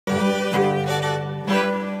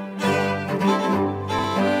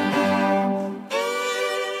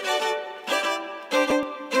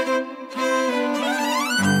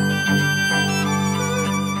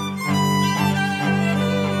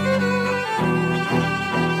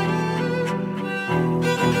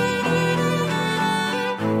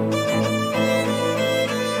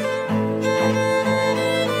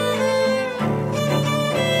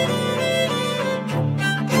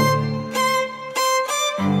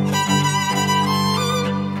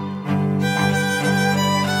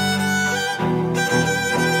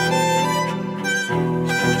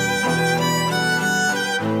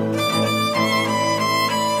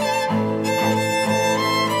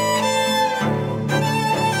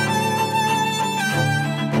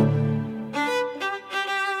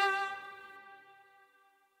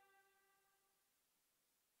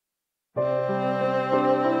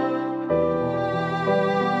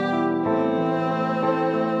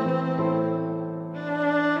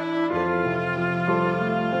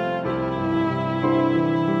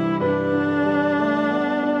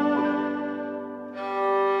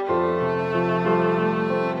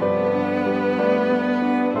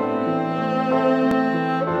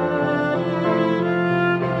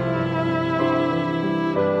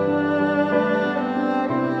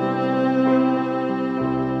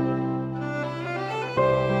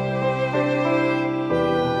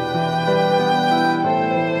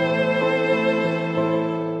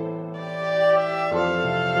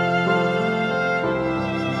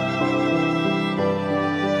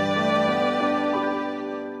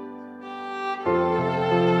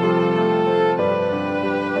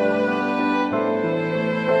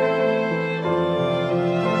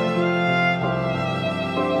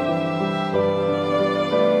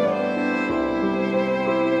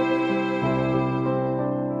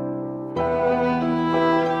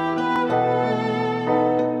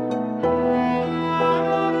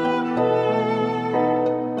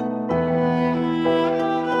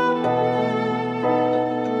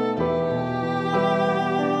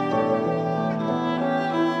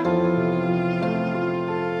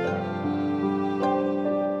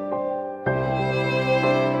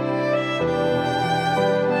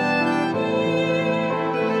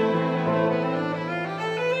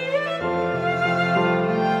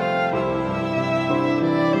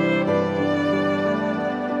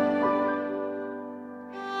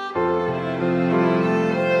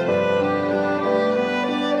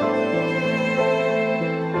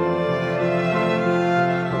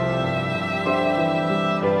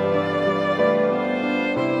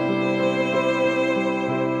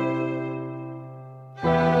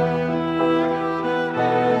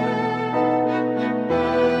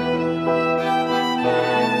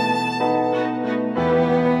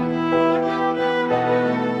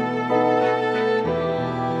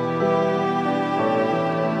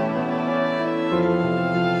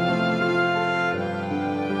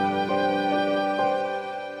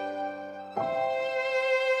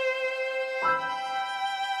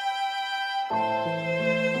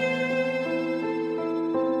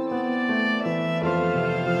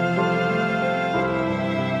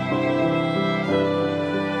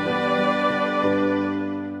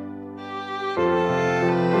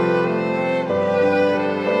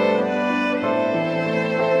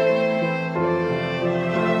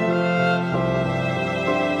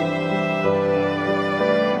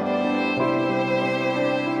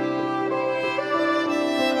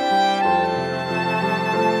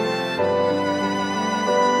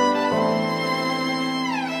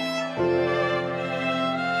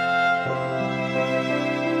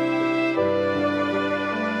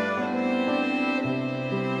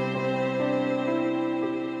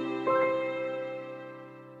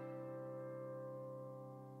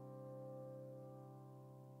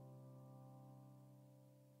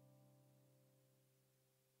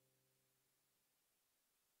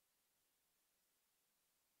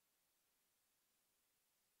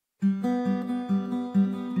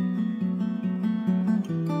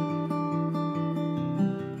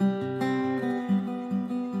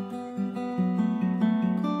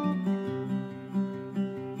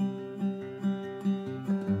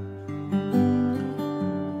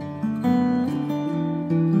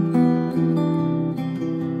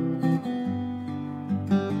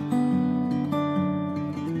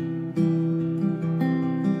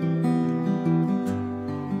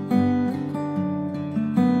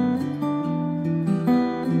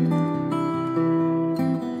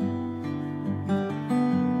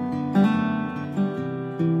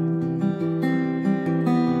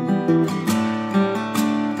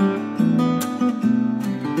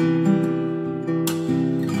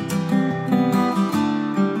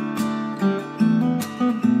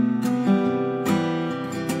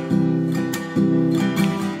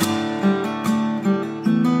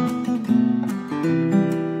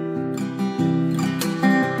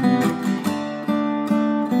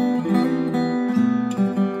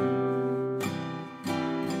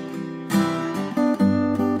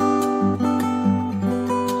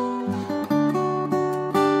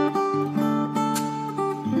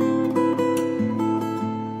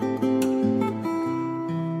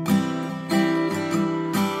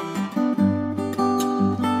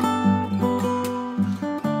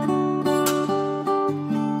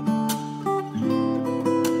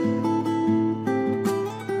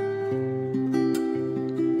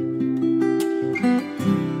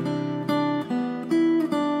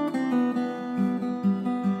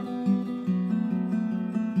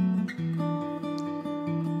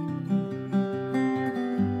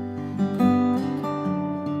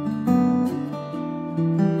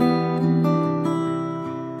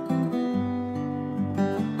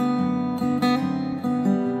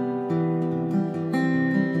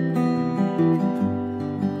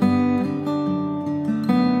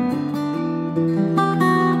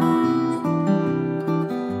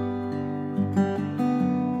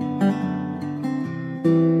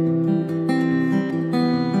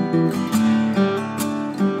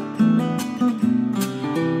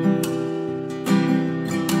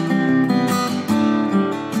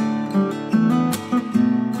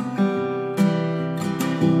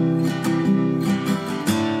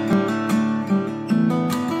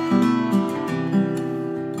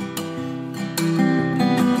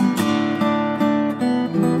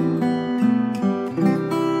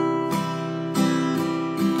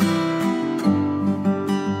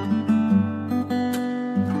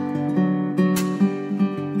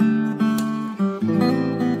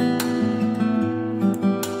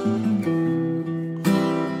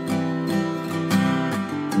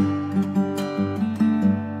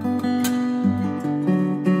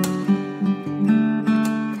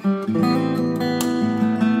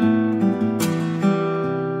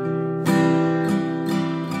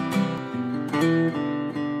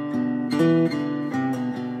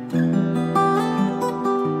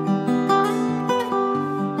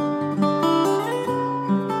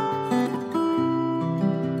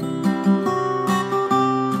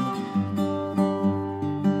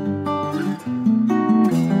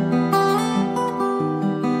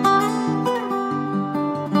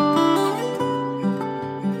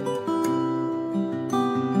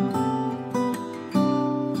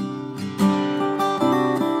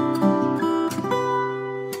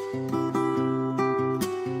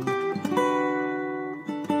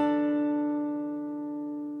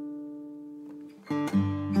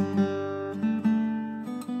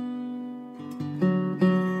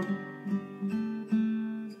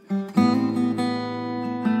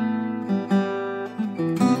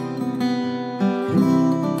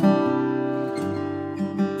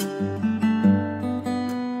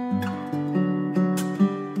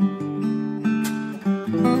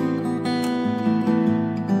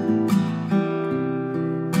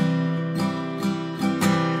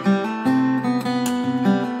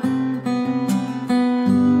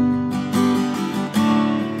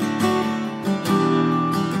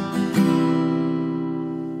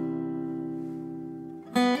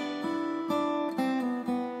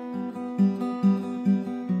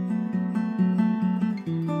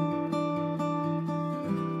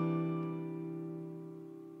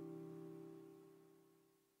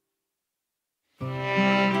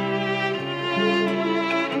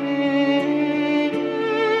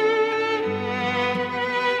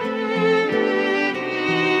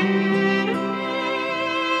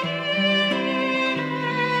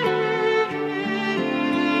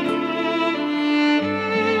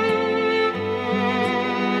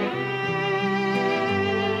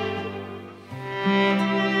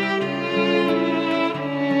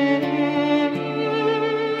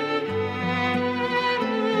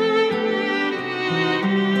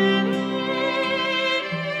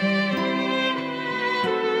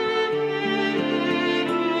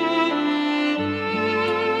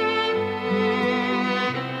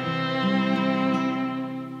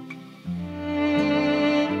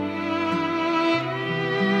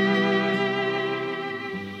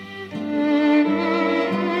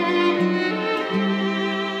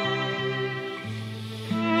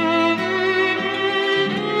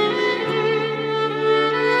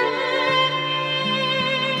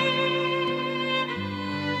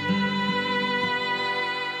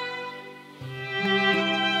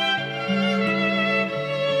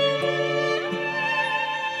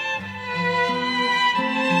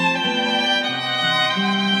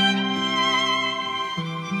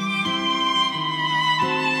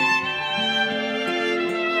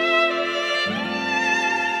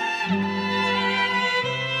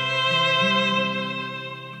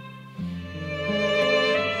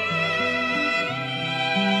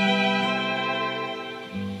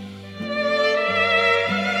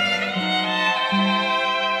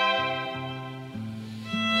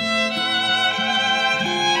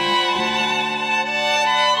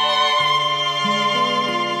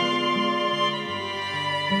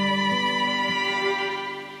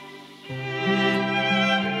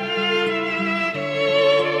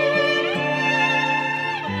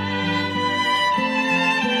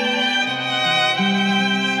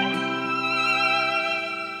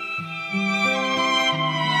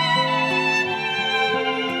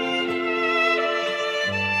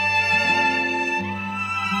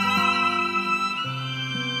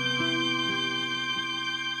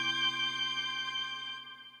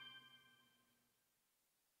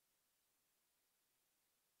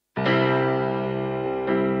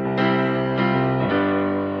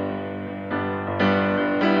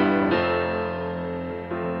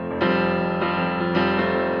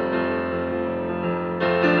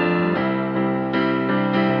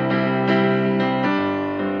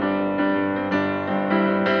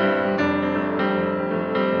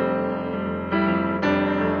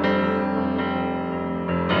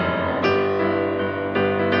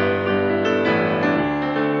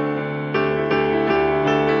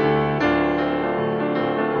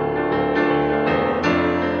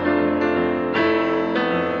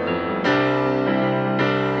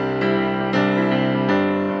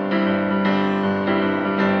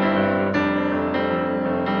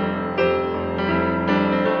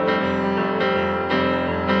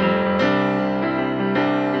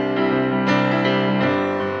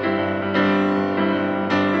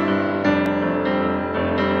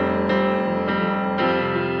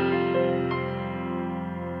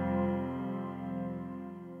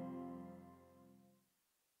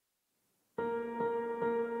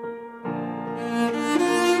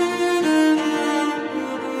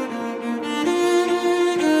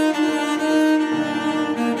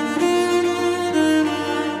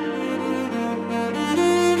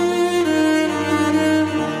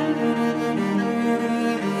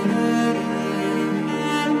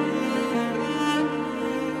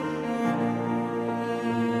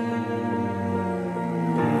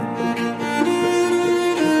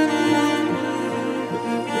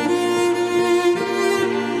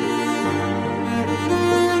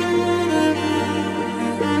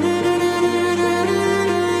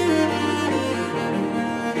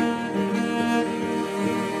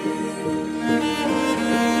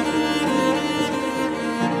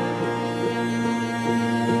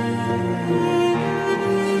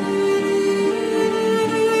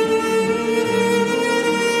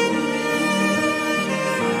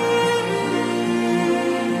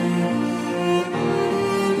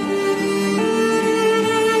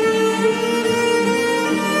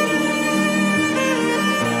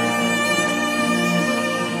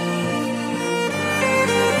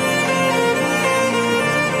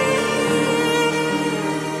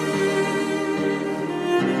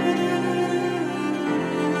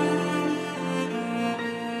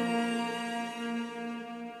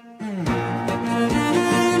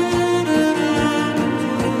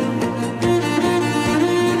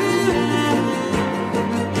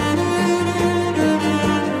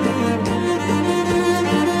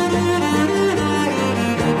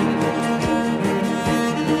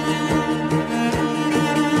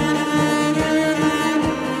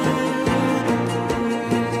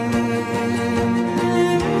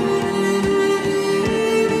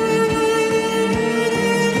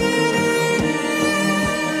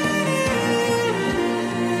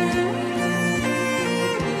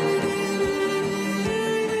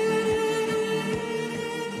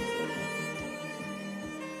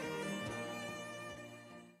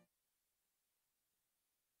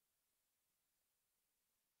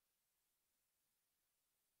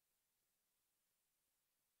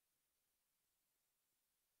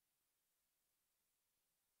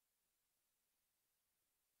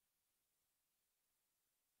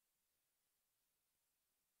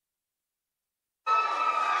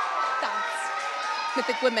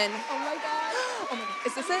mythic women. Oh my god. Oh my god.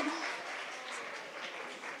 Is this it?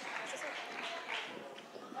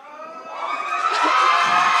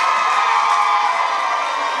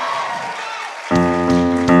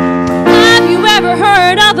 Have you ever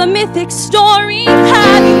heard of a mythic story?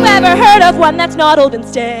 Have you ever heard of one that's not old and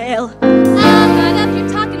stale? I'm not up here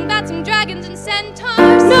talking about some dragons and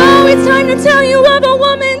centaurs. No, it's time to tell you of a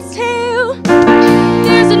woman's tale.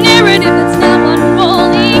 There's a narrative that's now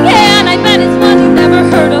unrolling, and I bet it's one you've never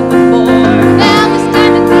heard of before. Now this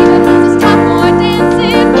time it's even needs to stop for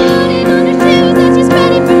dancing, putting on her shoes and she's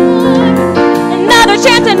ready for more. Another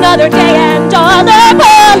chance, another day, and dollar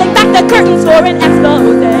pulling back the curtains for an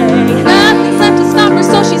expose. Nothing's left to stop her,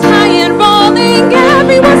 so she's high and rolling.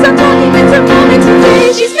 Everyone's not talking, it's her moment to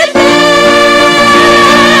be. She's mythic,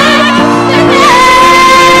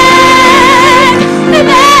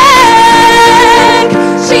 mythic,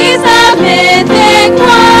 she's a mythic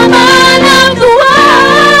woman of the world.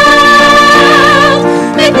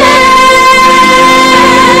 Mythic,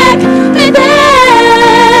 mythic,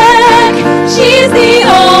 she's the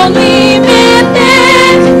only mythic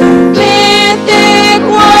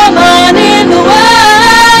woman in the world.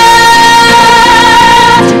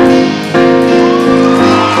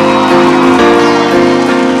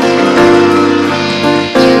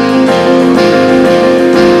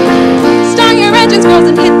 Start your engines, girls,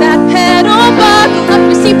 and hit that pedal. Buckle up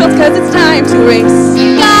your seatbelts, cause it's time to race.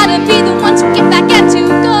 You gotta be the one to get back and to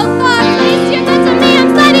go far. Place your bets on me,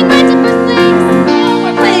 I'm sliding right to first place. Oh,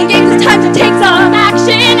 we're playing games, it's time to take some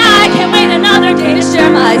action. I can't wait another day to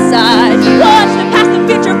share my side. Watch the past and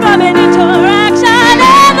future from an interaction.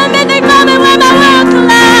 And the mythic moment where my worlds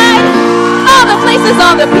collide. All the places,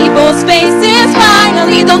 all the people's faces.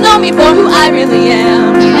 Finally, they'll know me for who I really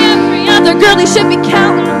am. Every other girlie should be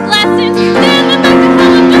counting blessings. Then the back to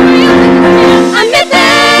hell of the real thing. I'm mythic,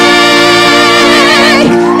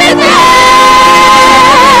 mythic,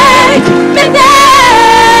 mythic.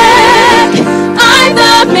 I'm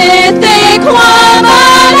the mythic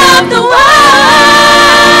woman of the world.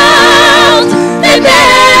 Mythic,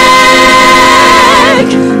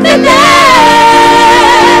 mythic.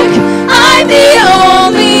 I'm the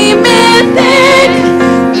only mythic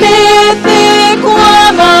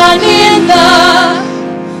woman in the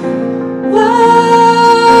world.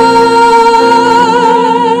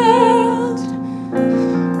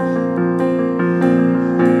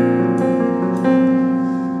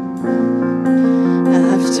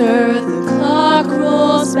 After the clock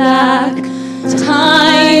rolls back,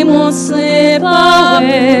 time won't slip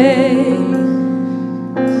away.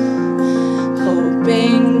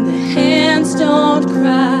 Hoping the hands don't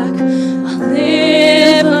crack, I'll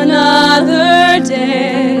live another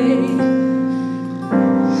day.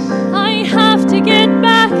 I have to get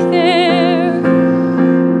back there.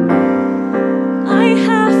 I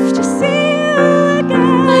have to see you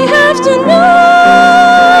again. I have to know.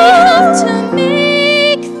 I have to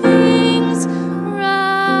make things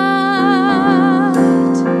right.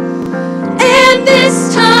 And this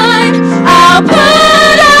time I'll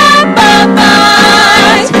put up a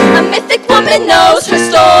fight. A mythic woman knows her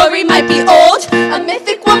story might be old. A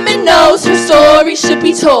mythic woman knows her story should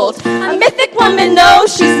be told. A mythic woman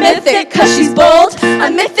knows she's mythic cause she's bold. A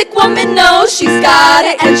mythic woman knows she's got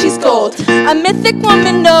it and she's gold. A mythic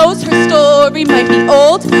woman knows her story might be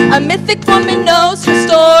old. A mythic woman knows her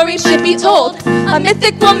story should be told. A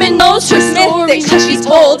mythic woman knows she's mythic cause she's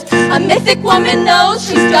bold. A mythic woman knows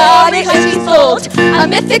she's got it and she's gold. A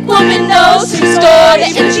mythic woman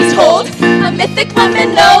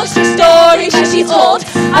knows her story and she's told.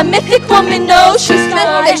 A mythic woman knows her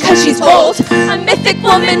story cause she's told. A mythic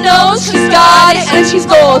woman knows she's mythic cause she's bold. A mythic woman knows she's got it and she's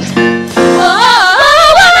gold.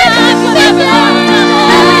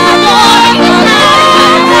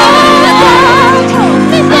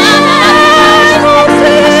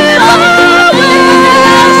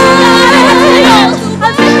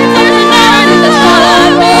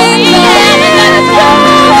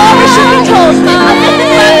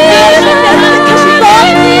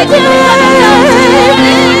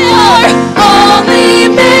 Only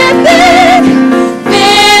mythic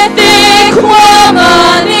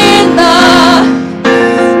woman in the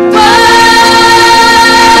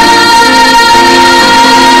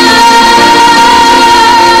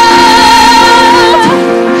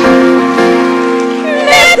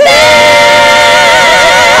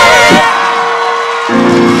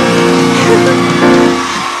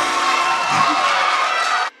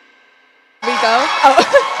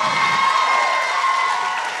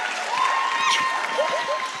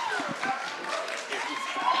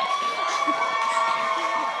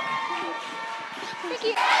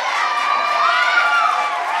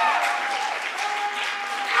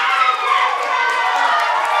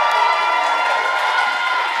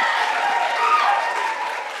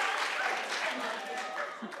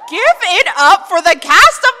up for the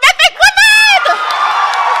cast of Mythic Women!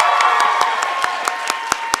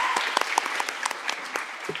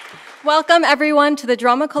 Welcome, everyone, to the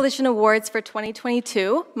Drama Coalition Awards for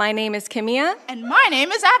 2022. My name is Kimia. And my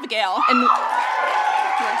name is Abigail.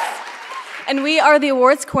 And we are the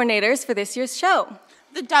awards coordinators for this year's show.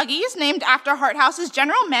 The Dougies, named after Hart House's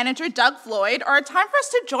general manager, Doug Floyd, are a time for us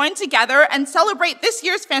to join together and celebrate this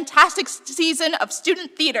year's fantastic season of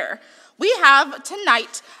student theater. We have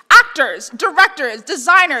tonight actors, directors,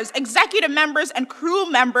 designers, executive members, and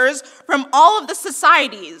crew members from all of the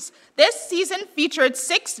societies. This season featured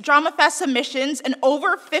 6 DramaFest submissions and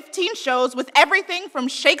over 15 shows with everything from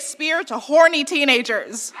Shakespeare to horny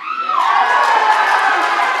teenagers.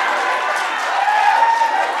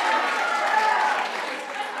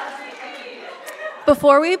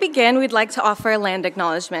 Before we begin, we'd like to offer a land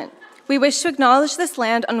acknowledgement. We wish to acknowledge this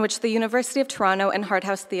land on which the University of Toronto and Hart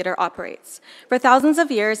House Theatre operates. For thousands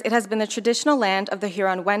of years, it has been the traditional land of the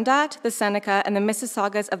Huron-Wendat, the Seneca, and the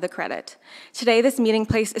Mississaugas of the Credit. Today, this meeting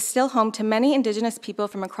place is still home to many Indigenous people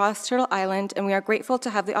from across Turtle Island, and we are grateful to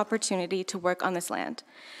have the opportunity to work on this land.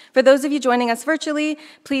 For those of you joining us virtually,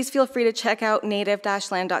 please feel free to check out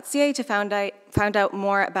native-land.ca to find out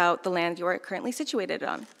more about the land you are currently situated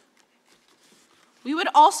on. We would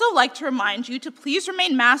also like to remind you to please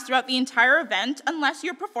remain masked throughout the entire event unless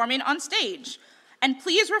you're performing on stage. And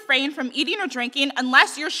please refrain from eating or drinking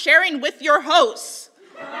unless you're sharing with your hosts.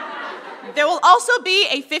 There will also be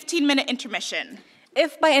a 15-minute intermission.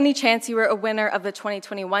 If by any chance you were a winner of the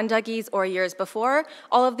 2021 Dougies or years before,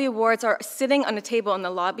 all of the awards are sitting on a table in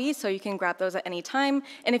the lobby, so you can grab those at any time.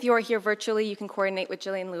 And if you are here virtually, you can coordinate with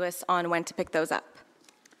Jillian Lewis on when to pick those up.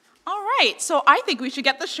 All right, so I think we should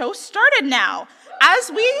get the show started now.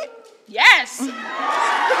 As we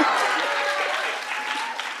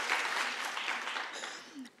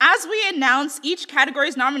announce each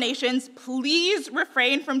category's nominations, please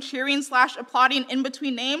refrain from cheering/applauding in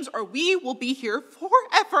between names, or we will be here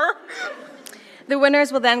forever. The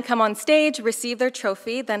winners will then come on stage, receive their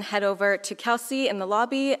trophy, then head over to Kelsey in the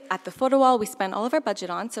lobby at the photo wall we spent all of our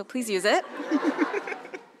budget on, so please use it.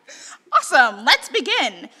 Awesome, let's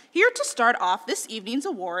begin. Here to start off this evening's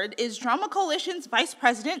award is Drama Coalition's Vice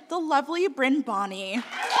President, the lovely Bryn Bonney.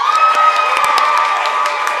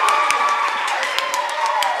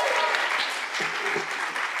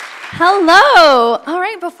 Hello. All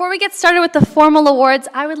right, before we get started with the formal awards,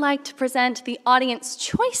 I would like to present the Audience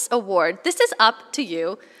Choice Award. This is up to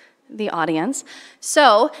you, the audience.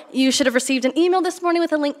 So you should have received an email this morning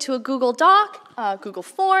with a link to a Google Doc, a Google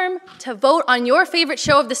form, to vote on your favorite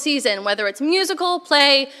show of the season, whether it's musical,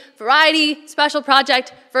 play, variety, special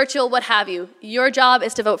project, virtual, what have you. Your job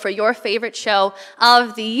is to vote for your favorite show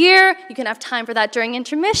of the year. You can have time for that during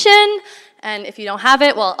intermission. And if you don't have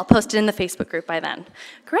it, well, I'll post it in the Facebook group by then.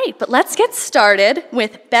 Great, but let's get started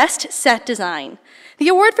with Best Set Design. The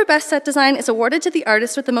award for Best Set Design is awarded to the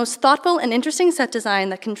artist with the most thoughtful and interesting set design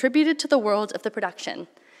that contributed to the world of the production.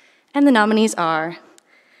 And the nominees are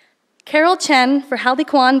Carol Chen for Hallie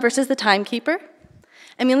Kwan versus The Timekeeper,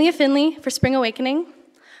 Amelia Finley for Spring Awakening,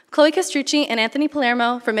 Chloe Castrucci and Anthony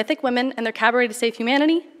Palermo for Mythic Women and Their Cabaret to Save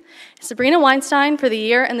Humanity, Sabrina Weinstein for The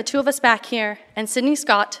Year and the Two of Us Back Here, and Sydney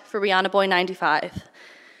Scott for Rihanna Boy 95.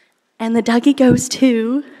 And the Dougie goes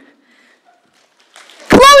to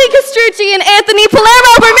Chloe Castrucci and Anthony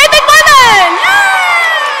Palermo for Mythic Women! Yay!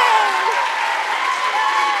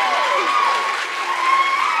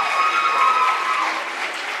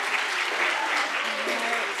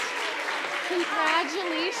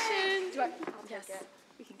 Congratulations. Yes,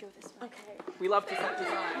 we can go this way. Okay. We love to set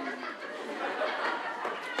design.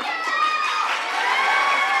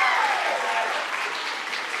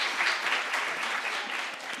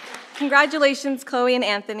 Congratulations, Chloe and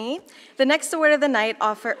Anthony. The next award of the night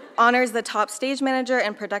honors the top stage manager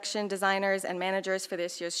and production designers and managers for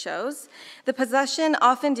this year's shows. The possession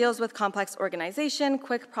often deals with complex organization,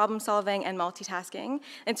 quick problem solving, and multitasking.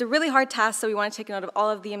 It's a really hard task, so we want to take note of all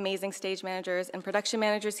of the amazing stage managers and production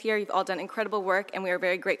managers here. You've all done incredible work, and we are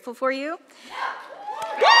very grateful for you.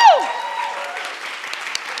 Woo!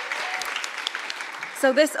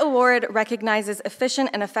 So this award recognizes efficient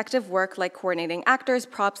and effective work like coordinating actors,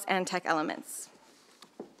 props, and tech elements.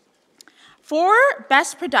 For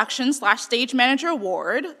Best Production/Stage Manager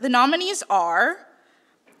Award, the nominees are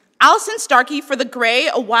Allison Starkey for The Grey,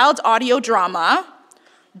 a wild audio drama,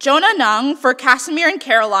 Jonah Nung for Casimir and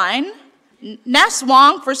Caroline, Ness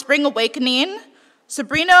Wong for Spring Awakening,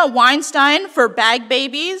 Sabrina Weinstein for Bag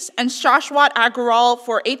Babies, and Shashwat Agarwal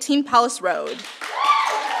for 18 Palace Road.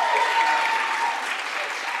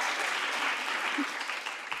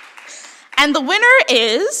 And the winner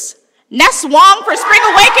is Ness Wong for Spring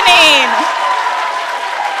Awakening.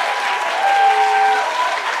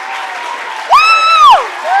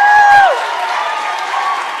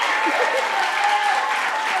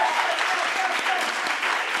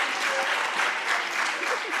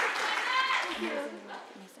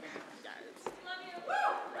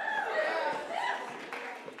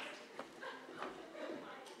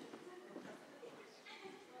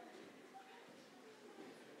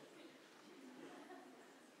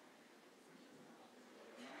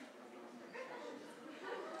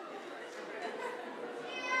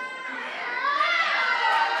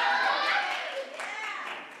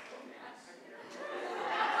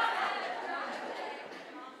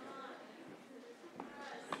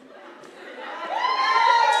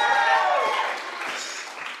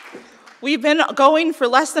 We've been going for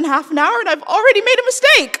less than half an hour and I've already made a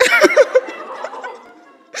mistake.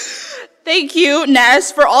 Thank you,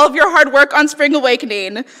 Ness, for all of your hard work on Spring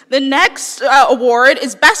Awakening. The next award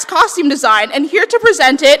is Best Costume Design, and here to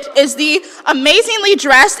present it is the amazingly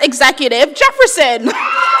dressed executive, Jefferson.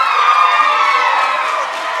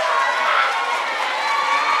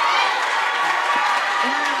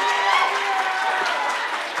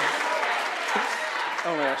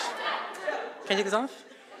 Oh my gosh. Can I take this off?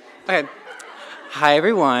 Okay. Hi,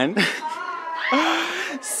 everyone.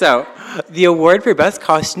 So, the award for Best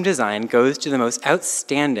Costume Design goes to the most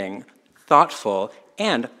outstanding, thoughtful,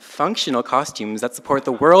 and functional costumes that support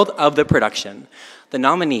the world of the production. The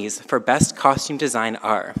nominees for Best Costume Design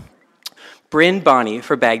are Bryn Bonney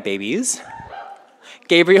for Bag Babies,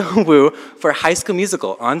 Gabriel Wu for High School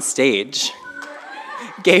Musical on Stage,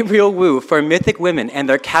 Gabriel Wu for Mythic Women and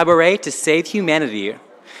their Cabaret to Save Humanity,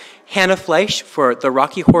 Hannah Fleisch for The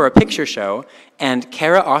Rocky Horror Picture Show, and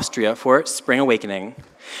Kara Austria for Spring Awakening.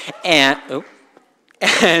 And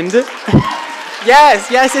yes.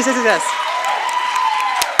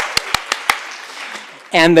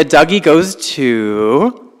 And the Dougie goes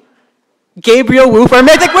to Gabriel Wu for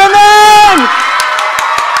Mythic Women!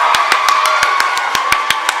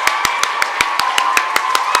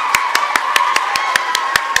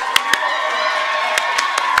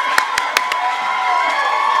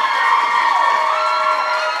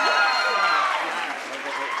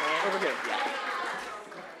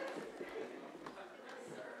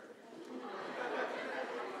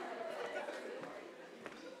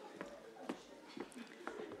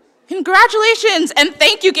 Congratulations, and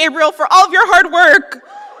thank you, Gabriel, for all of your hard work.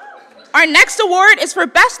 Our next award is for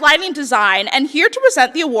Best Lighting Design, and here to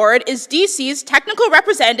present the award is DC's technical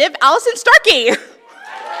representative, Allison Starkey.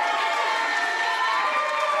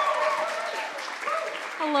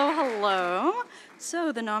 Hello.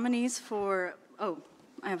 So the nominees for,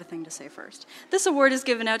 I have a thing to say first. This award is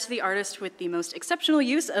given out to the artist with the most exceptional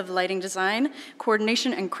use of lighting design,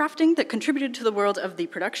 coordination, and crafting that contributed to the world of the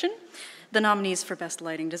production. The nominees for Best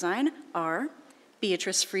Lighting Design are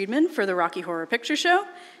Beatrice Friedman for The Rocky Horror Picture Show,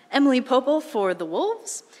 Emily Popel for The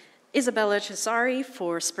Wolves, Isabella Cesari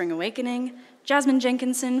for Spring Awakening, Jasmine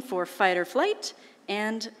Jenkinson for Fight or Flight,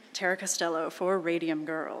 and Tara Costello for Radium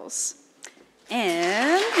Girls.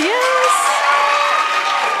 And yes,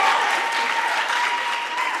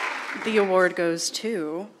 the award goes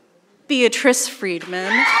to Beatrice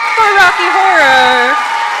Friedman for Rocky Horror.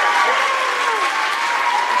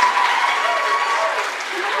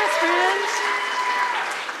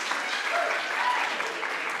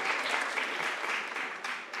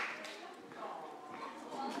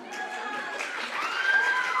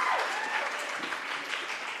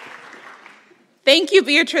 Thank you,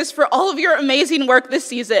 Beatrice, for all of your amazing work this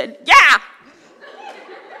season. Yeah!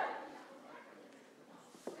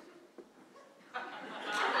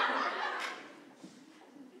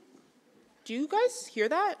 Do you guys hear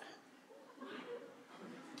that?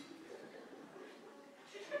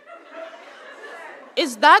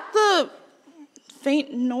 Is that the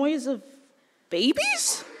faint noise of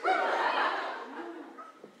babies?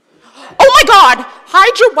 Oh my God!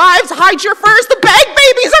 Hide your wives, hide your furs, the bag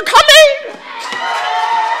babies are coming!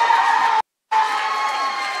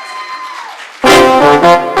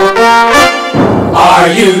 Are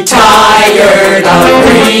you tired of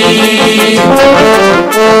greed?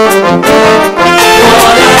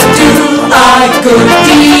 Wanna do a good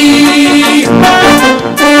deed for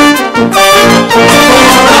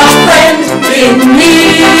a friend in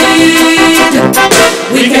need?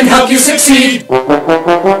 We can help you succeed. Bag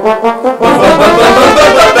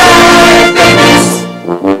babies.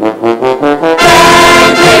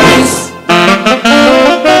 Bag babies.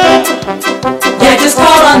 Yeah, just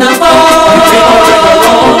call on the phone.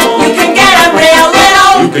 You can get them real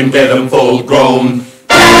little. You can get them full grown.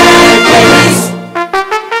 Bag babies.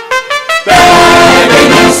 Bag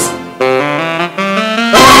babies.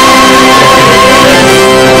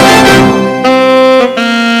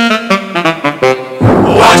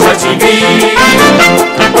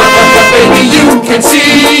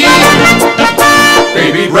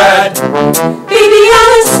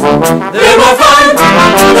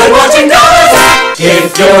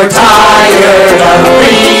 you're tired of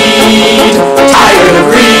greed, tired of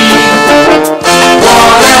greed.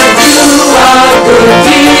 Wanna do a good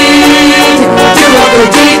deed, do a good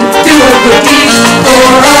deed, do a good deed for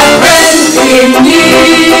a friend in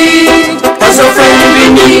need. Cause a friend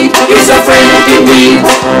in need is a friend in need.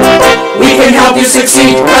 We can help you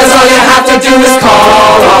succeed, cause all you have to do is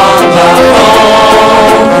call on the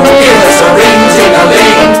phone. Give us a ring,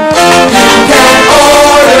 ting-a-ling. You can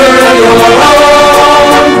order your own.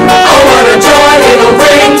 Oh, what a joy it'll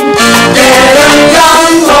bring. Get a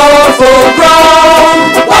young or full grown.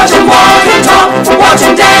 Watch him walk and talk, watch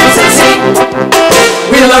him dance and sing.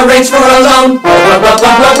 We'll arrange for a loan. Bad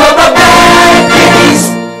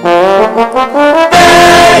babies. Bad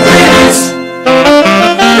babies.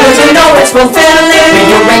 Cause you know it's fulfilling.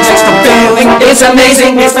 We arrange extra filling. It's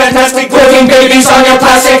amazing, it's fantastic. Putting babies on your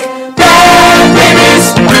plastic. Bad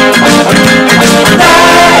babies. Bad babies.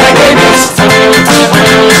 Bad babies. Bad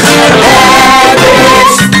babies.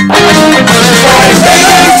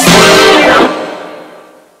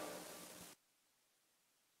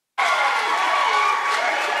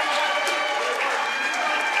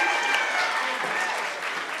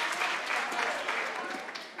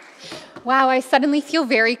 Wow, I suddenly feel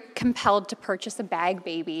very compelled to purchase a bag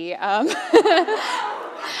baby.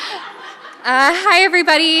 Hi,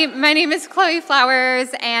 everybody. My name is Chloe Flowers,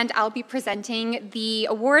 and I'll be presenting the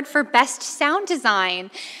award for Best Sound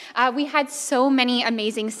Design. We had so many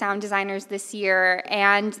amazing sound designers this year,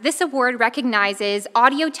 and this award recognizes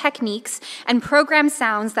audio techniques and program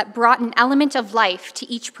sounds that brought an element of life to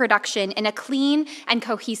each production in a clean and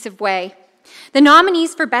cohesive way. The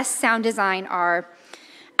nominees for Best Sound Design are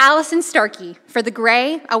Allison Starkey for The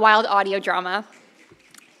Gray, a wild audio drama.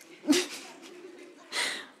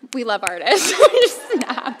 We love artists.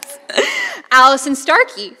 Snaps. Allison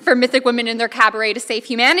Starkey for Mythic Women in Their Cabaret to Save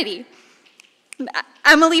Humanity.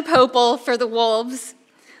 Emily Popel for The Wolves.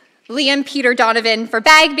 Liam Peter Donovan for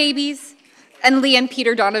Bag Babies. And Liam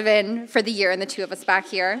Peter Donovan for The Year and the Two of Us Back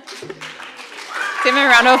Here. Give him a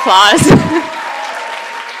round of applause.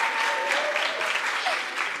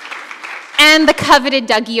 And the coveted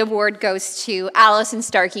Dougie Award goes to Allison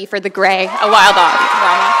Starkey for The Gray, a wild audio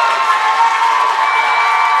drama.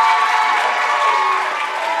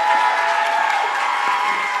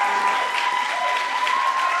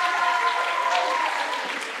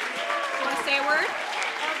 You want to say a word?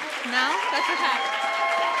 No? That's okay.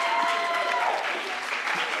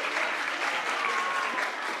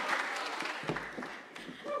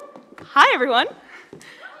 Hi, everyone.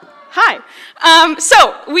 Hi.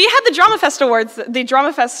 So we had the Drama Fest Awards, the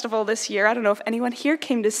Drama Festival this year. I don't know if anyone here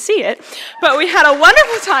came to see it, but we had a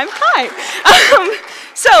wonderful time. Hi.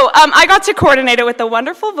 I got to coordinate it with the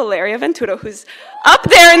wonderful Valeria Ventura, who's up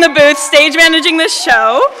there in the booth, stage managing this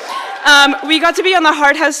show. We got to be on the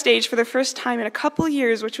Hard House stage for the first time in a couple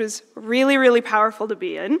years, which was really, really powerful to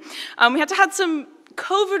be in. We had to have some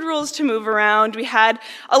COVID rules to move around. We had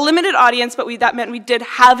a limited audience, but that meant we did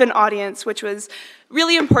have an audience, which was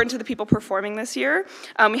really important to the people performing this year.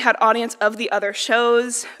 We had audience of the other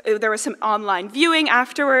shows. There was some online viewing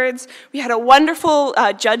afterwards. We had a wonderful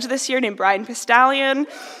judge this year named Brian Pistalion.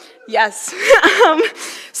 Yes.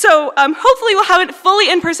 Hopefully we'll have it fully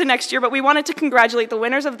in person next year, but we wanted to congratulate the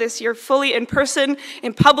winners of this year fully in person,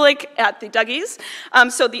 in public, at the Dougies.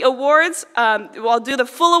 So the awards, I'll do the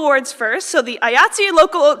full awards first. So the IATSE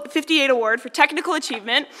Local 58 Award for Technical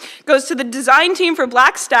Achievement goes to the design team for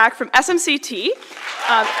Black Stack from SMCT.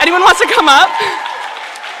 Anyone wants to come up?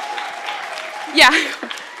 Yeah.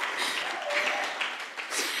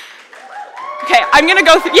 Okay, I'm gonna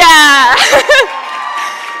go through, yeah.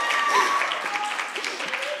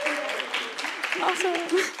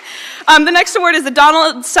 Awesome. The next award is the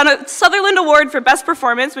Donald Sutherland Award for Best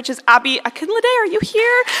Performance, which is Abby Akinlade. Are you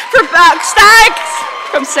here? For Black Stacks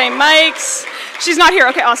from St. Mike's. She's not here.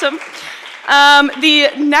 Okay, awesome. The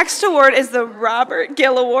next award is the Robert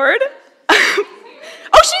Gill Award.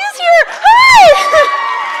 Oh, she is here. Hi.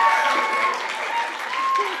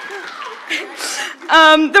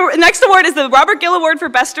 The next award is the Robert Gill Award for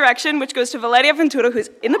Best Direction, which goes to Valeria Ventura, who's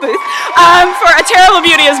in the booth, for A Terrible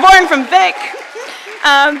Beauty is Born from Vic.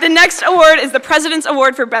 The next award is the President's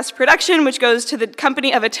Award for Best Production, which goes to the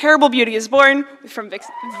company of A Terrible Beauty is Born from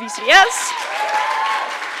VCDS.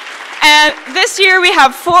 And this year we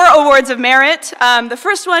have 4 awards of merit. The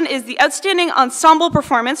first one is the Outstanding Ensemble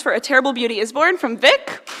Performance for A Terrible Beauty is Born from Vic.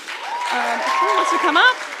 Who wants to come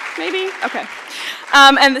up? Maybe? Okay.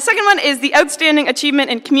 And the second one is the Outstanding Achievement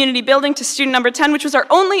in Community Building to student number 10, which was our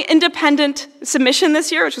only independent submission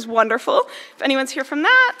this year, which was wonderful. If anyone's here from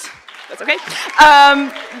that. That's okay.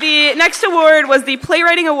 The next award was the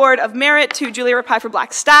Playwriting Award of Merit to Julia Rapai for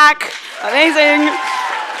Black Stack. Amazing.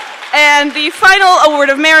 And the final award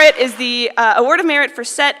of merit is the Award of Merit for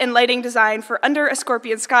Set and Lighting Design for Under a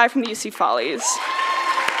Scorpion Sky from the UC Follies.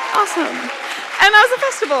 Awesome. And that was the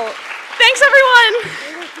festival. Thanks, everyone.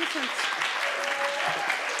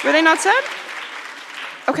 Were they not said?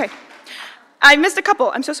 Okay. I missed a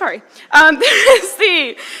couple. I'm so sorry. There is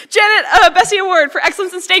the Janet Bessie Award for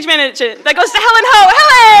Excellence in Stage Management. That goes to Helen Ho.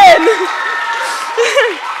 Helen!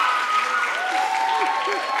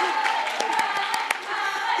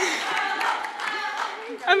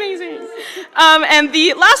 Amazing. And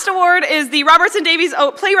the last award is the Robertson Davies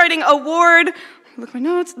Playwriting Award. Look at my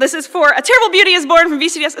notes. This is for A Terrible Beauty is Born from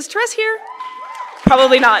VCDS. Is Therese here?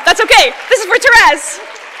 Probably not. That's okay. This is for Therese.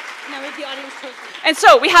 Now we have the audience choice. And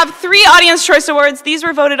so we have 3 Audience Choice Awards. These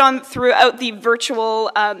were voted on throughout the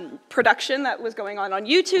virtual production that was going on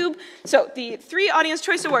YouTube. So the 3 Audience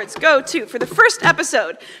Choice Awards go to, for the first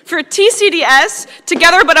episode, for TCDS,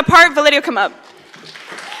 Together But Apart. Valerio, come up.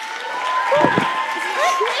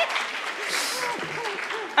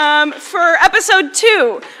 For episode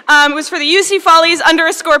 2, it was for the UC Follies Under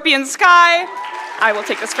a Scorpion Sky. I will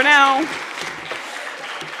take this for now.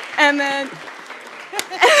 And then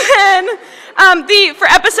for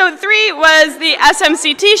episode 3 was the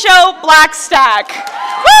SMCT show Black Stack.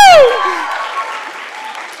 Woo!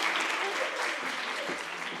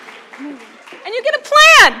 And you get a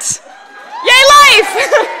plant. Yay, life!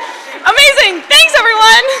 Amazing. Thanks,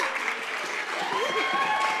 everyone.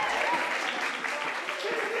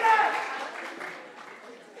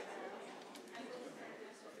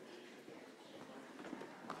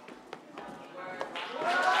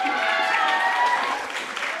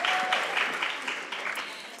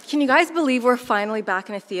 Can you guys believe we're finally back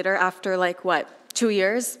in a theater after, like, what, 2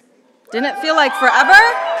 years? Didn't it feel like forever?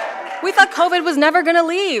 We thought COVID was never gonna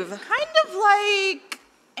leave. Kind of like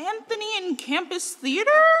Anthony in campus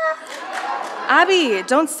theater? Abby,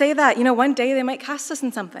 don't say that. You know, one day they might cast us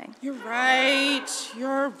in something. You're right.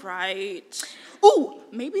 You're right. Ooh,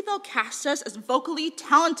 maybe they'll cast us as vocally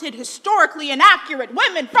talented, historically inaccurate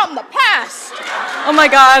women from the past. Oh my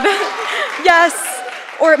God. Yes.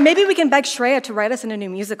 Or maybe we can beg Shreya to write us in a new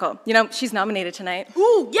musical. You know, she's nominated tonight.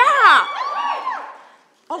 Ooh, yeah!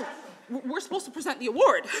 Oh, we're supposed to present the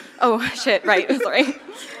award. Oh, shit, right, sorry.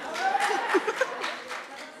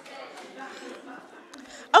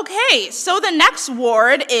 Okay, so the next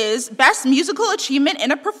award is Best Musical Achievement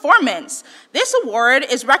in a Performance. This award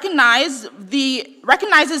recognizes the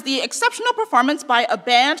exceptional performance by a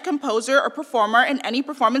band, composer, or performer in any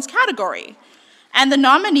performance category. And the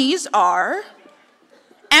nominees are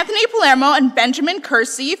Anthony Palermo and Benjamin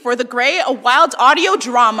Kersey for The Grey, a Wild Audio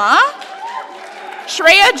Drama.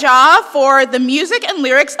 Shreya Jha for the music and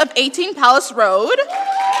lyrics of 18 Palace Road.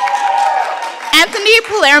 Anthony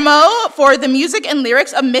Palermo for the music and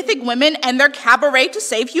lyrics of Mythic Women and their cabaret to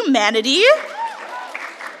save humanity.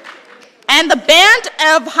 And the band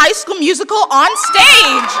of High School Musical on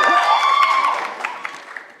stage.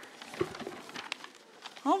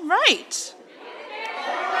 All right.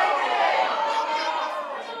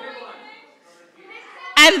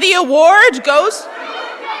 And the award goes...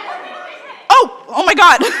 Oh my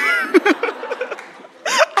God. I'm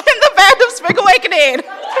the band of Spring Awakening.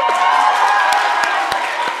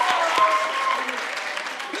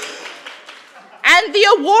 And the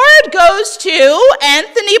award goes to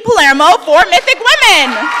Anthony Palermo for Mythic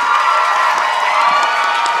Women.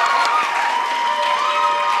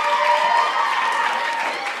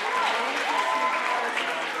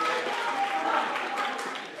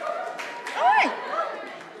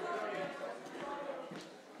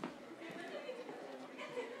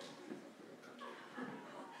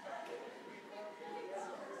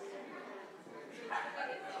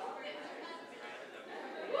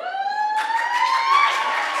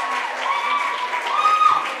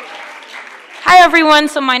 Hi everyone,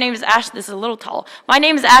 so my name is Ashley, this is a little tall. My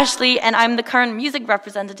name is Ashley and I'm the current music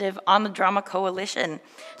representative on the Drama Coalition.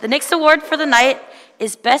 The next award for the night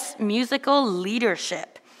is Best Musical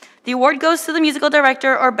Leadership. The award goes to the musical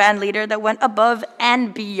director or band leader that went above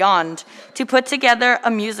and beyond to put together a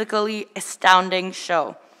musically astounding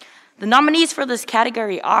show. The nominees for this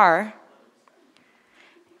category are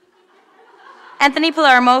Anthony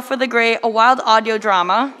Palermo for The Grey, a Wild Audio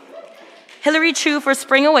Drama, Hilary Chu for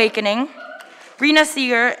Spring Awakening, Rena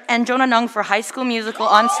Seeger and Jonah Nung for High School Musical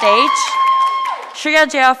on stage, Shreya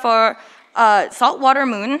Jha for Saltwater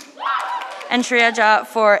Moon, and Shreya Jha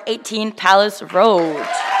for 18 Palace Road.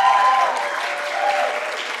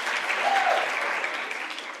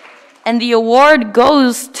 And the award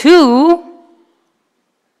goes to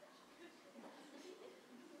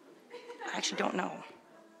actually don't know.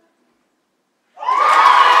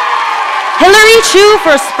 Hillary Chu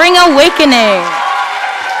for Spring Awakening.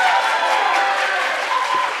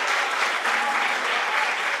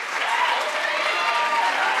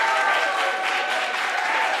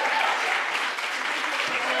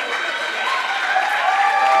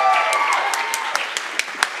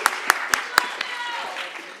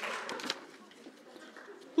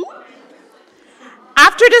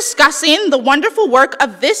 After discussing the wonderful work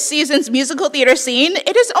of this season's musical theater scene,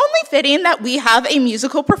 it is only fitting that we have a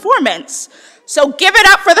musical performance. So give it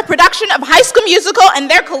up for the production of High School Musical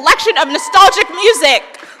and their collection of nostalgic music.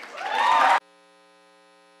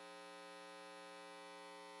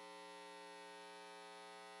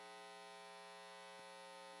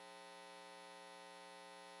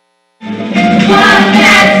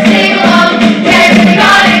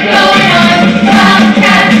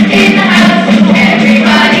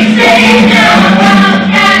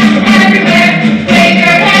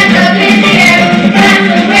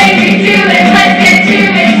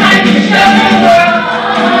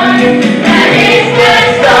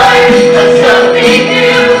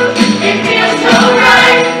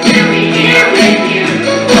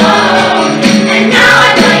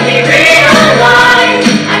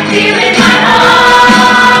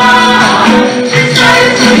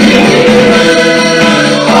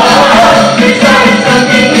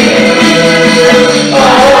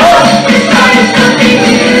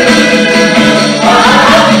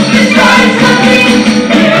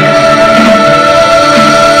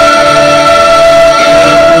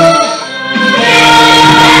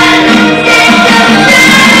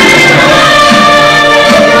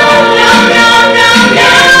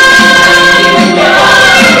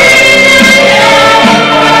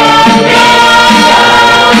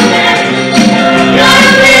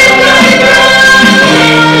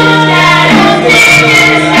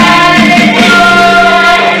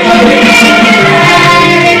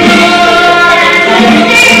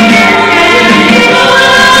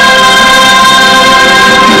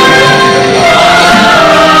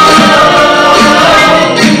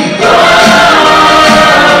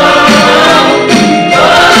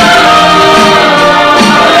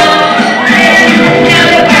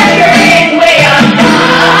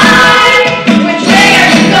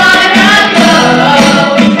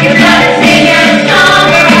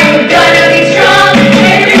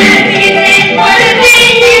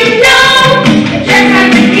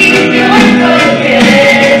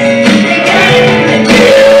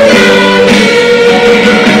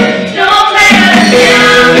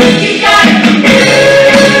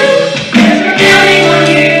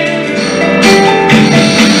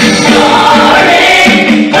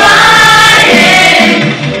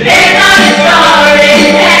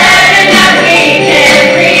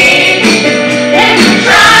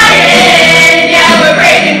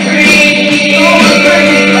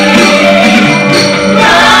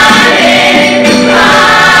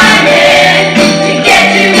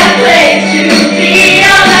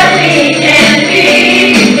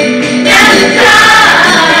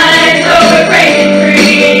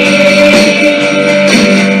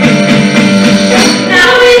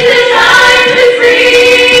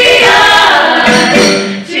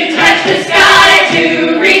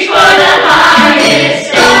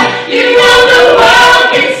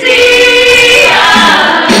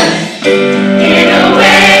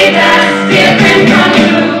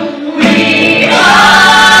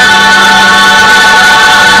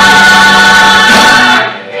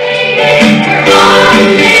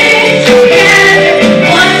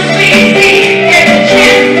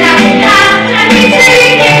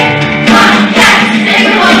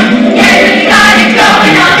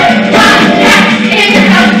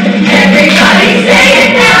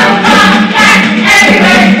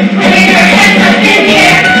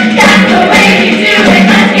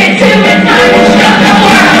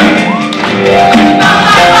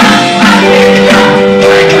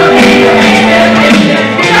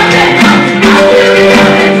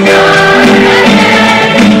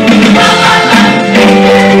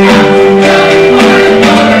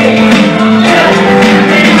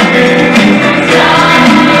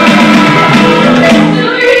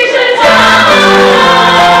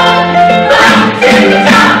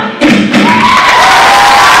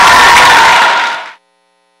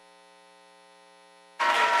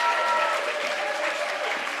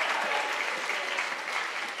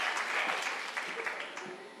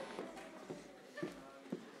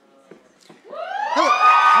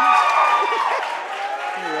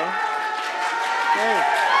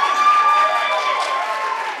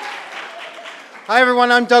 Hi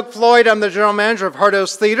everyone, I'm Doug Floyd. I'm the general manager of Hard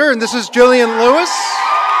House Theater, and this is Jillian Lewis.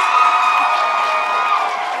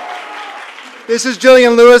 This is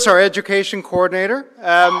Jillian Lewis, our education coordinator.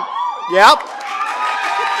 Yep.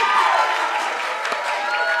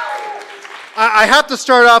 I have to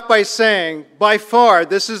start off by saying, by far,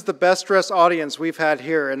 this is the best dressed audience we've had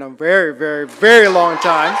here in a very, very, very long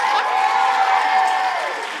time.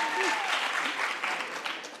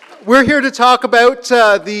 We're here to talk about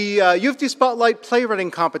the U of T Spotlight Playwriting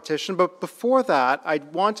Competition, but before that, I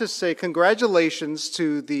want to say congratulations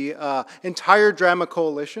to the entire Drama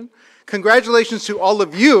Coalition. Congratulations to all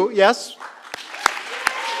of you, yes?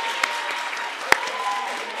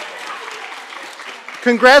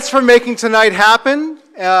 Congrats for making tonight happen,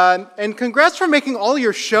 and congrats for making all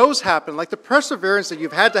your shows happen, like the perseverance that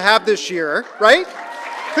you've had to have this year, right?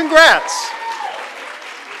 Congrats.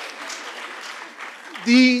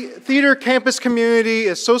 The theater campus community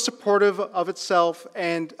is so supportive of itself,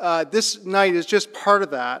 and this night is just part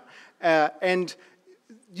of that. And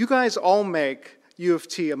you guys all make U of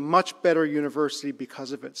T a much better university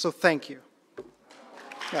because of it, so thank you.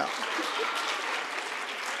 Yeah.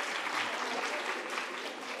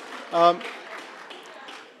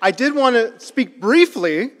 I did want to speak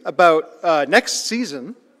briefly about next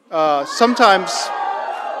season. Sometimes,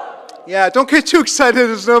 yeah, don't get too excited,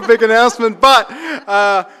 there's no big announcement, but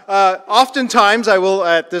oftentimes I will,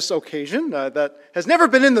 at this occasion, that has never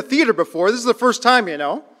been in the theater before, this is the first time, you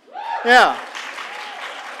know. Yeah.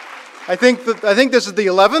 I think this is the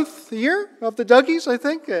 11th year of the Dougies, I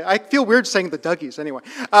think. I feel weird saying the Dougies, anyway.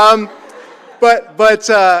 But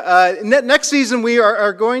next season we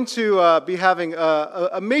are going to be having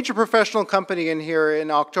a major professional company in here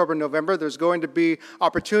in October, November. There's going to be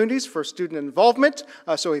opportunities for student involvement.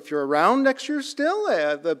 So if you're around next year still,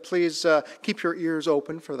 please keep your ears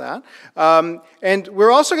open for that. And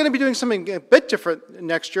we're also going to be doing something a bit different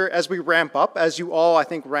next year as we ramp up, as you all, I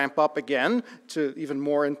think, ramp up again to even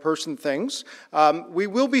more in-person things. We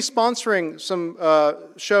will be sponsoring some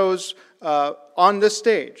shows on this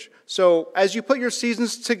stage. So as you put your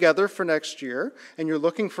seasons together for next year, and you're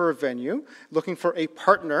looking for a venue, looking for a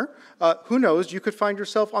partner, who knows, you could find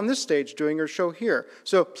yourself on this stage doing your show here.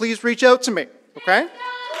 So please reach out to me, okay?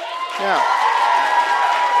 Yeah.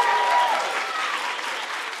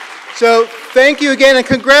 So thank you again, and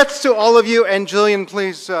congrats to all of you, and Jillian,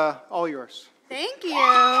 please, all yours. Thank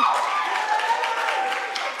you.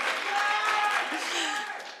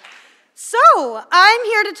 So, I'm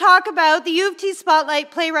here to talk about the U of T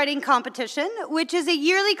Spotlight Playwriting Competition, which is a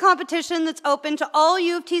yearly competition that's open to all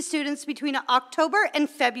U of T students between October and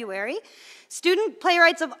February. Student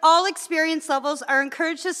playwrights of all experience levels are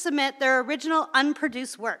encouraged to submit their original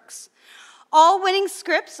unproduced works. All winning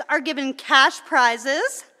scripts are given cash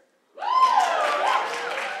prizes.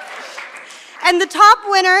 And the top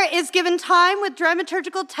winner is given time with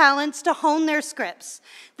dramaturgical talents to hone their scripts.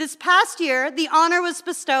 This past year, the honor was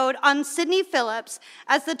bestowed on Sydney Phillips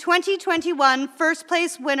as the 2021 first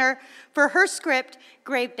place winner for her script,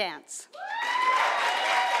 Grave Dance.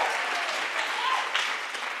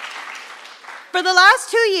 For the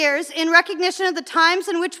last 2 years, in recognition of the times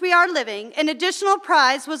in which we are living, an additional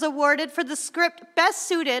prize was awarded for the script best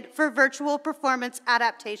suited for virtual performance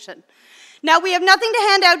adaptation. Now, we have nothing to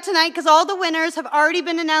hand out tonight because all the winners have already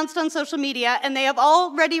been announced on social media and they have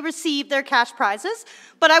already received their cash prizes.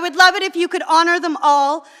 But I would love it if you could honor them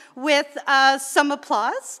all with some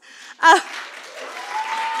applause.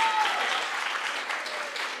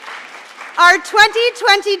 Our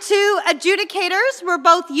 2022 adjudicators were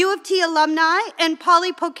both U of T alumni and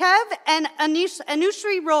Polly Pokev and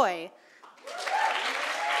Anushri Roy.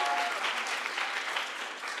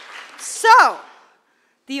 So,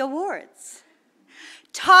 the awards.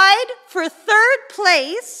 Tied for third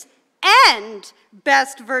place and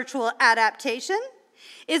best virtual adaptation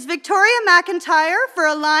is Victoria McIntyre for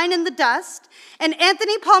A Line in the Dust and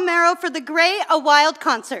Anthony Palmero for The Grey, A Wild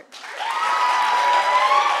Concert.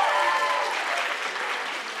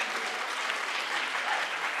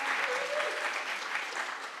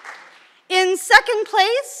 In second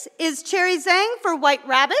place is Cherry Zhang for White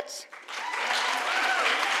Rabbit.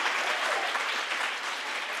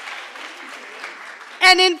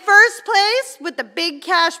 And in first place, with the big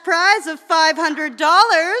cash prize of $500,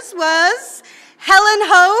 was Helen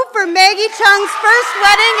Ho for Maggie Chung's First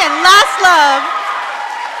Wedding and Last Love.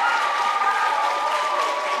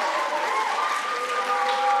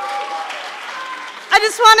 I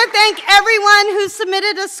just want to thank everyone who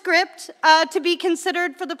submitted a script to be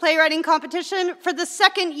considered for the playwriting competition. For the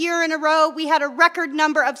second year in a row, we had a record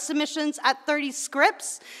number of submissions at 30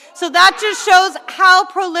 scripts. So that just shows how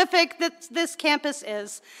prolific this campus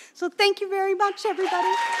is. So thank you very much,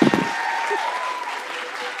 everybody.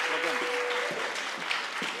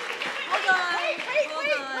 Hold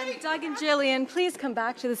on. Doug and Jillian, please come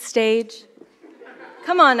back to the stage.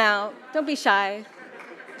 Come on now, don't be shy.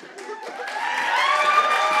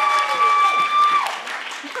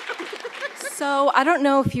 So, I don't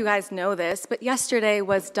know if you guys know this, but yesterday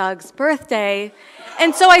was Doug's birthday,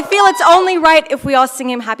 and so I feel it's only right if we all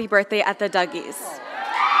sing him happy birthday at the Dougies.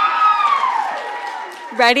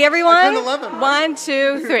 Ready, everyone? I turned 11, right? 1,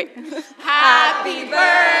 2, 3. Happy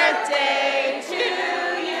birthday to you.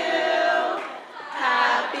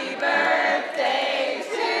 Happy birthday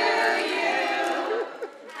to you.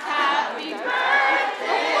 Happy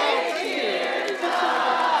birthday, dear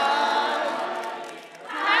Doug.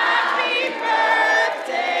 Happy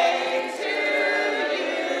birthday to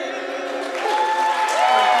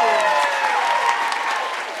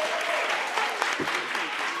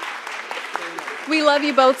We love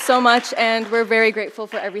you both so much, and we're very grateful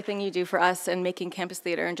for everything you do for us and making campus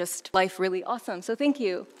theater and just life really awesome. So thank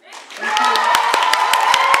you. Thank you.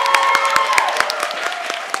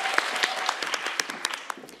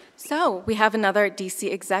 So we have another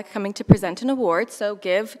DC exec coming to present an award, so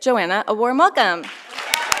give Joanna a warm welcome.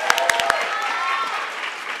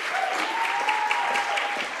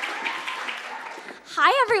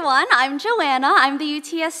 Hi everyone, I'm Joanna. I'm the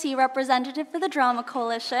UTSC representative for the Drama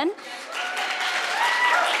Coalition.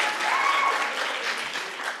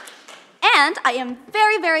 And I am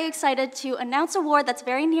very, very excited to announce an award that's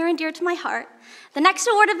very near and dear to my heart. The next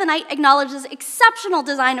award of the night acknowledges exceptional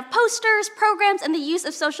design of posters, programs, and the use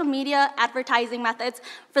of social media advertising methods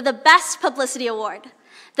for the Best Publicity Award.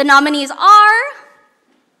 The nominees are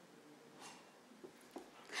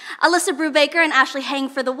Alyssa Brubaker and Ashley Hang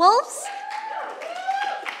for The Wolves,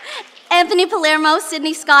 Anthony Palermo,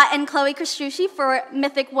 Sydney Scott, and Chloe Kristrucci for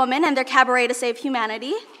Mythic Woman and their Cabaret to Save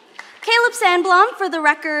Humanity, Caleb Sandblom for the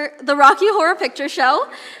Rocky Horror Picture Show,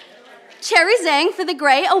 Cherry Zhang for The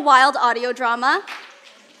Grey, a wild audio drama,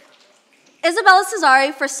 Isabella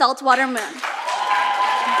Cesari for Saltwater Moon.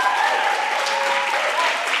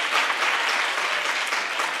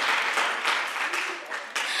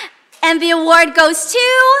 And the award goes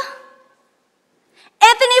to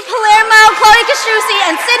Anthony Palermo, Chloe Kristrucci,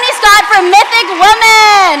 and Sydney Scott for Mythic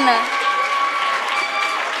Woman.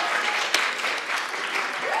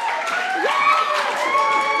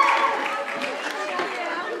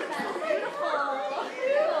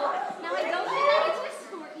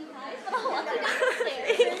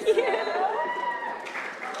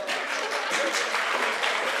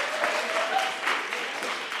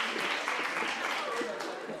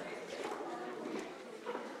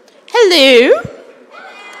 Hello.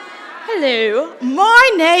 Hello. My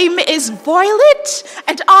name is Violet,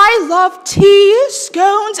 and I love tea,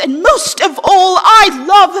 scones, and most of all, I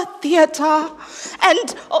love theatre.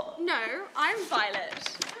 And No, I'm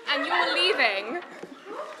Violet, and you're leaving.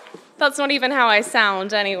 That's not even how I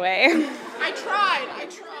sound, anyway. I tried.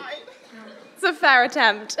 It's a fair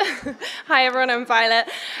attempt. Hi everyone, I'm Violet.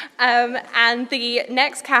 And the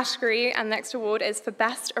next category and next award is for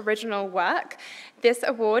Best Original Work. This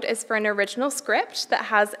award is for an original script that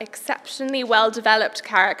has exceptionally well-developed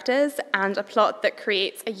characters and a plot that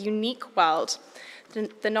creates a unique world.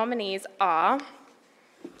 The nominees are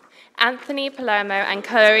Anthony Palermo and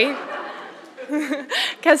Chloe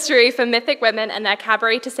Kristrucci for Mythic Women and their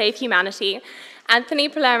Cabaret to Save Humanity, Anthony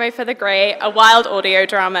Palermo for The Grey, a wild audio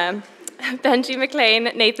drama, Benji McLean,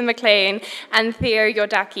 Nathan McLean, and Theo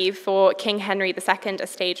Yordaki for King Henry II, a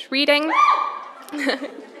staged reading.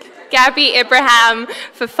 Gabby Ibrahim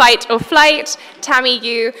for Fight or Flight, Tammy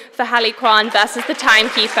Yu for Hallie Kwan versus the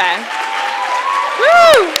Timekeeper.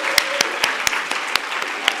 Woo!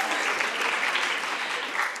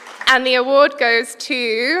 And the award goes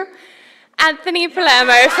to Anthony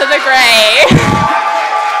Palermo for The Grey.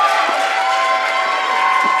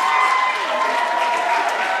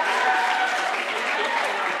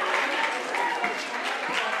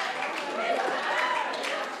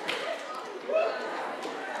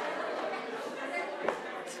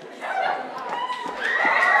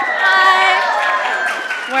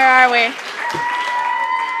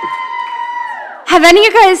 Have any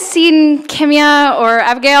of you guys seen Kimia or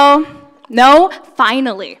Abigail? No?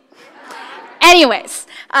 Finally. Anyways,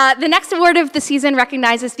 the next award of the season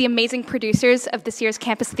recognizes the amazing producers of this year's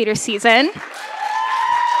campus theater season.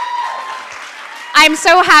 I'm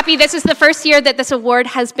so happy this is the first year that this award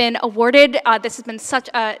has been awarded. This has been such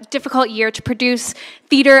a difficult year to produce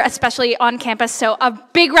theater, especially on campus, so a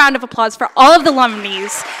big round of applause for all of the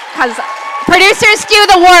nominees, because producers do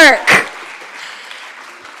the work.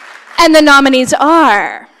 And the nominees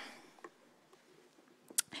are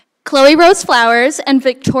Chloe Rose Flowers and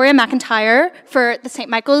Victoria McIntyre for the St.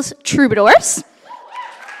 Michael's Troubadours,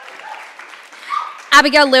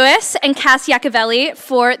 Abigail Lewis and Cass Iacovelli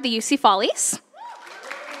for the UC Follies.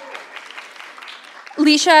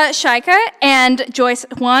 Leisha Shaika and Joyce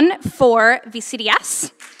Juan for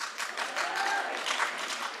VCDS.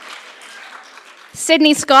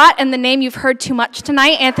 Sydney Scott and the name you've heard too much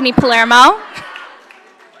tonight, Anthony Palermo.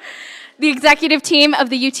 The executive team of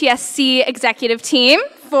the UTSC executive team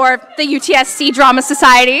for the UTSC Drama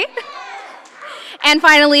Society. And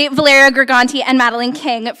finally, Valeria Griganti and Madeline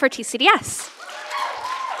King for TCDS.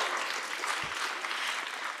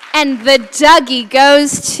 And the Dougie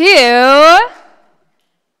goes to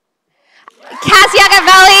Cass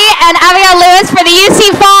Iacovelli and Abigail Lewis for the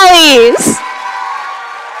UC Follies.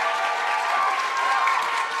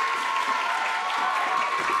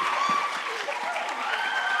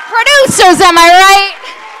 Producers, am I right?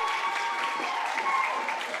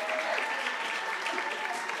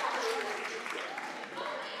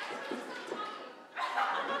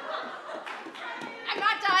 I'm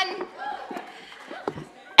not done.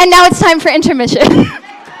 And now it's time for intermission.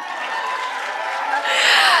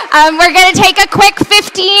 We're going to take a quick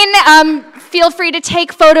 15. Feel free to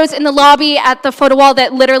take photos in the lobby at the photo wall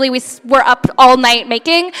that literally we were up all night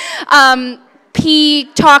making.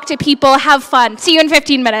 Talk to people, have fun. See you in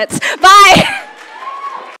 15 minutes. Bye.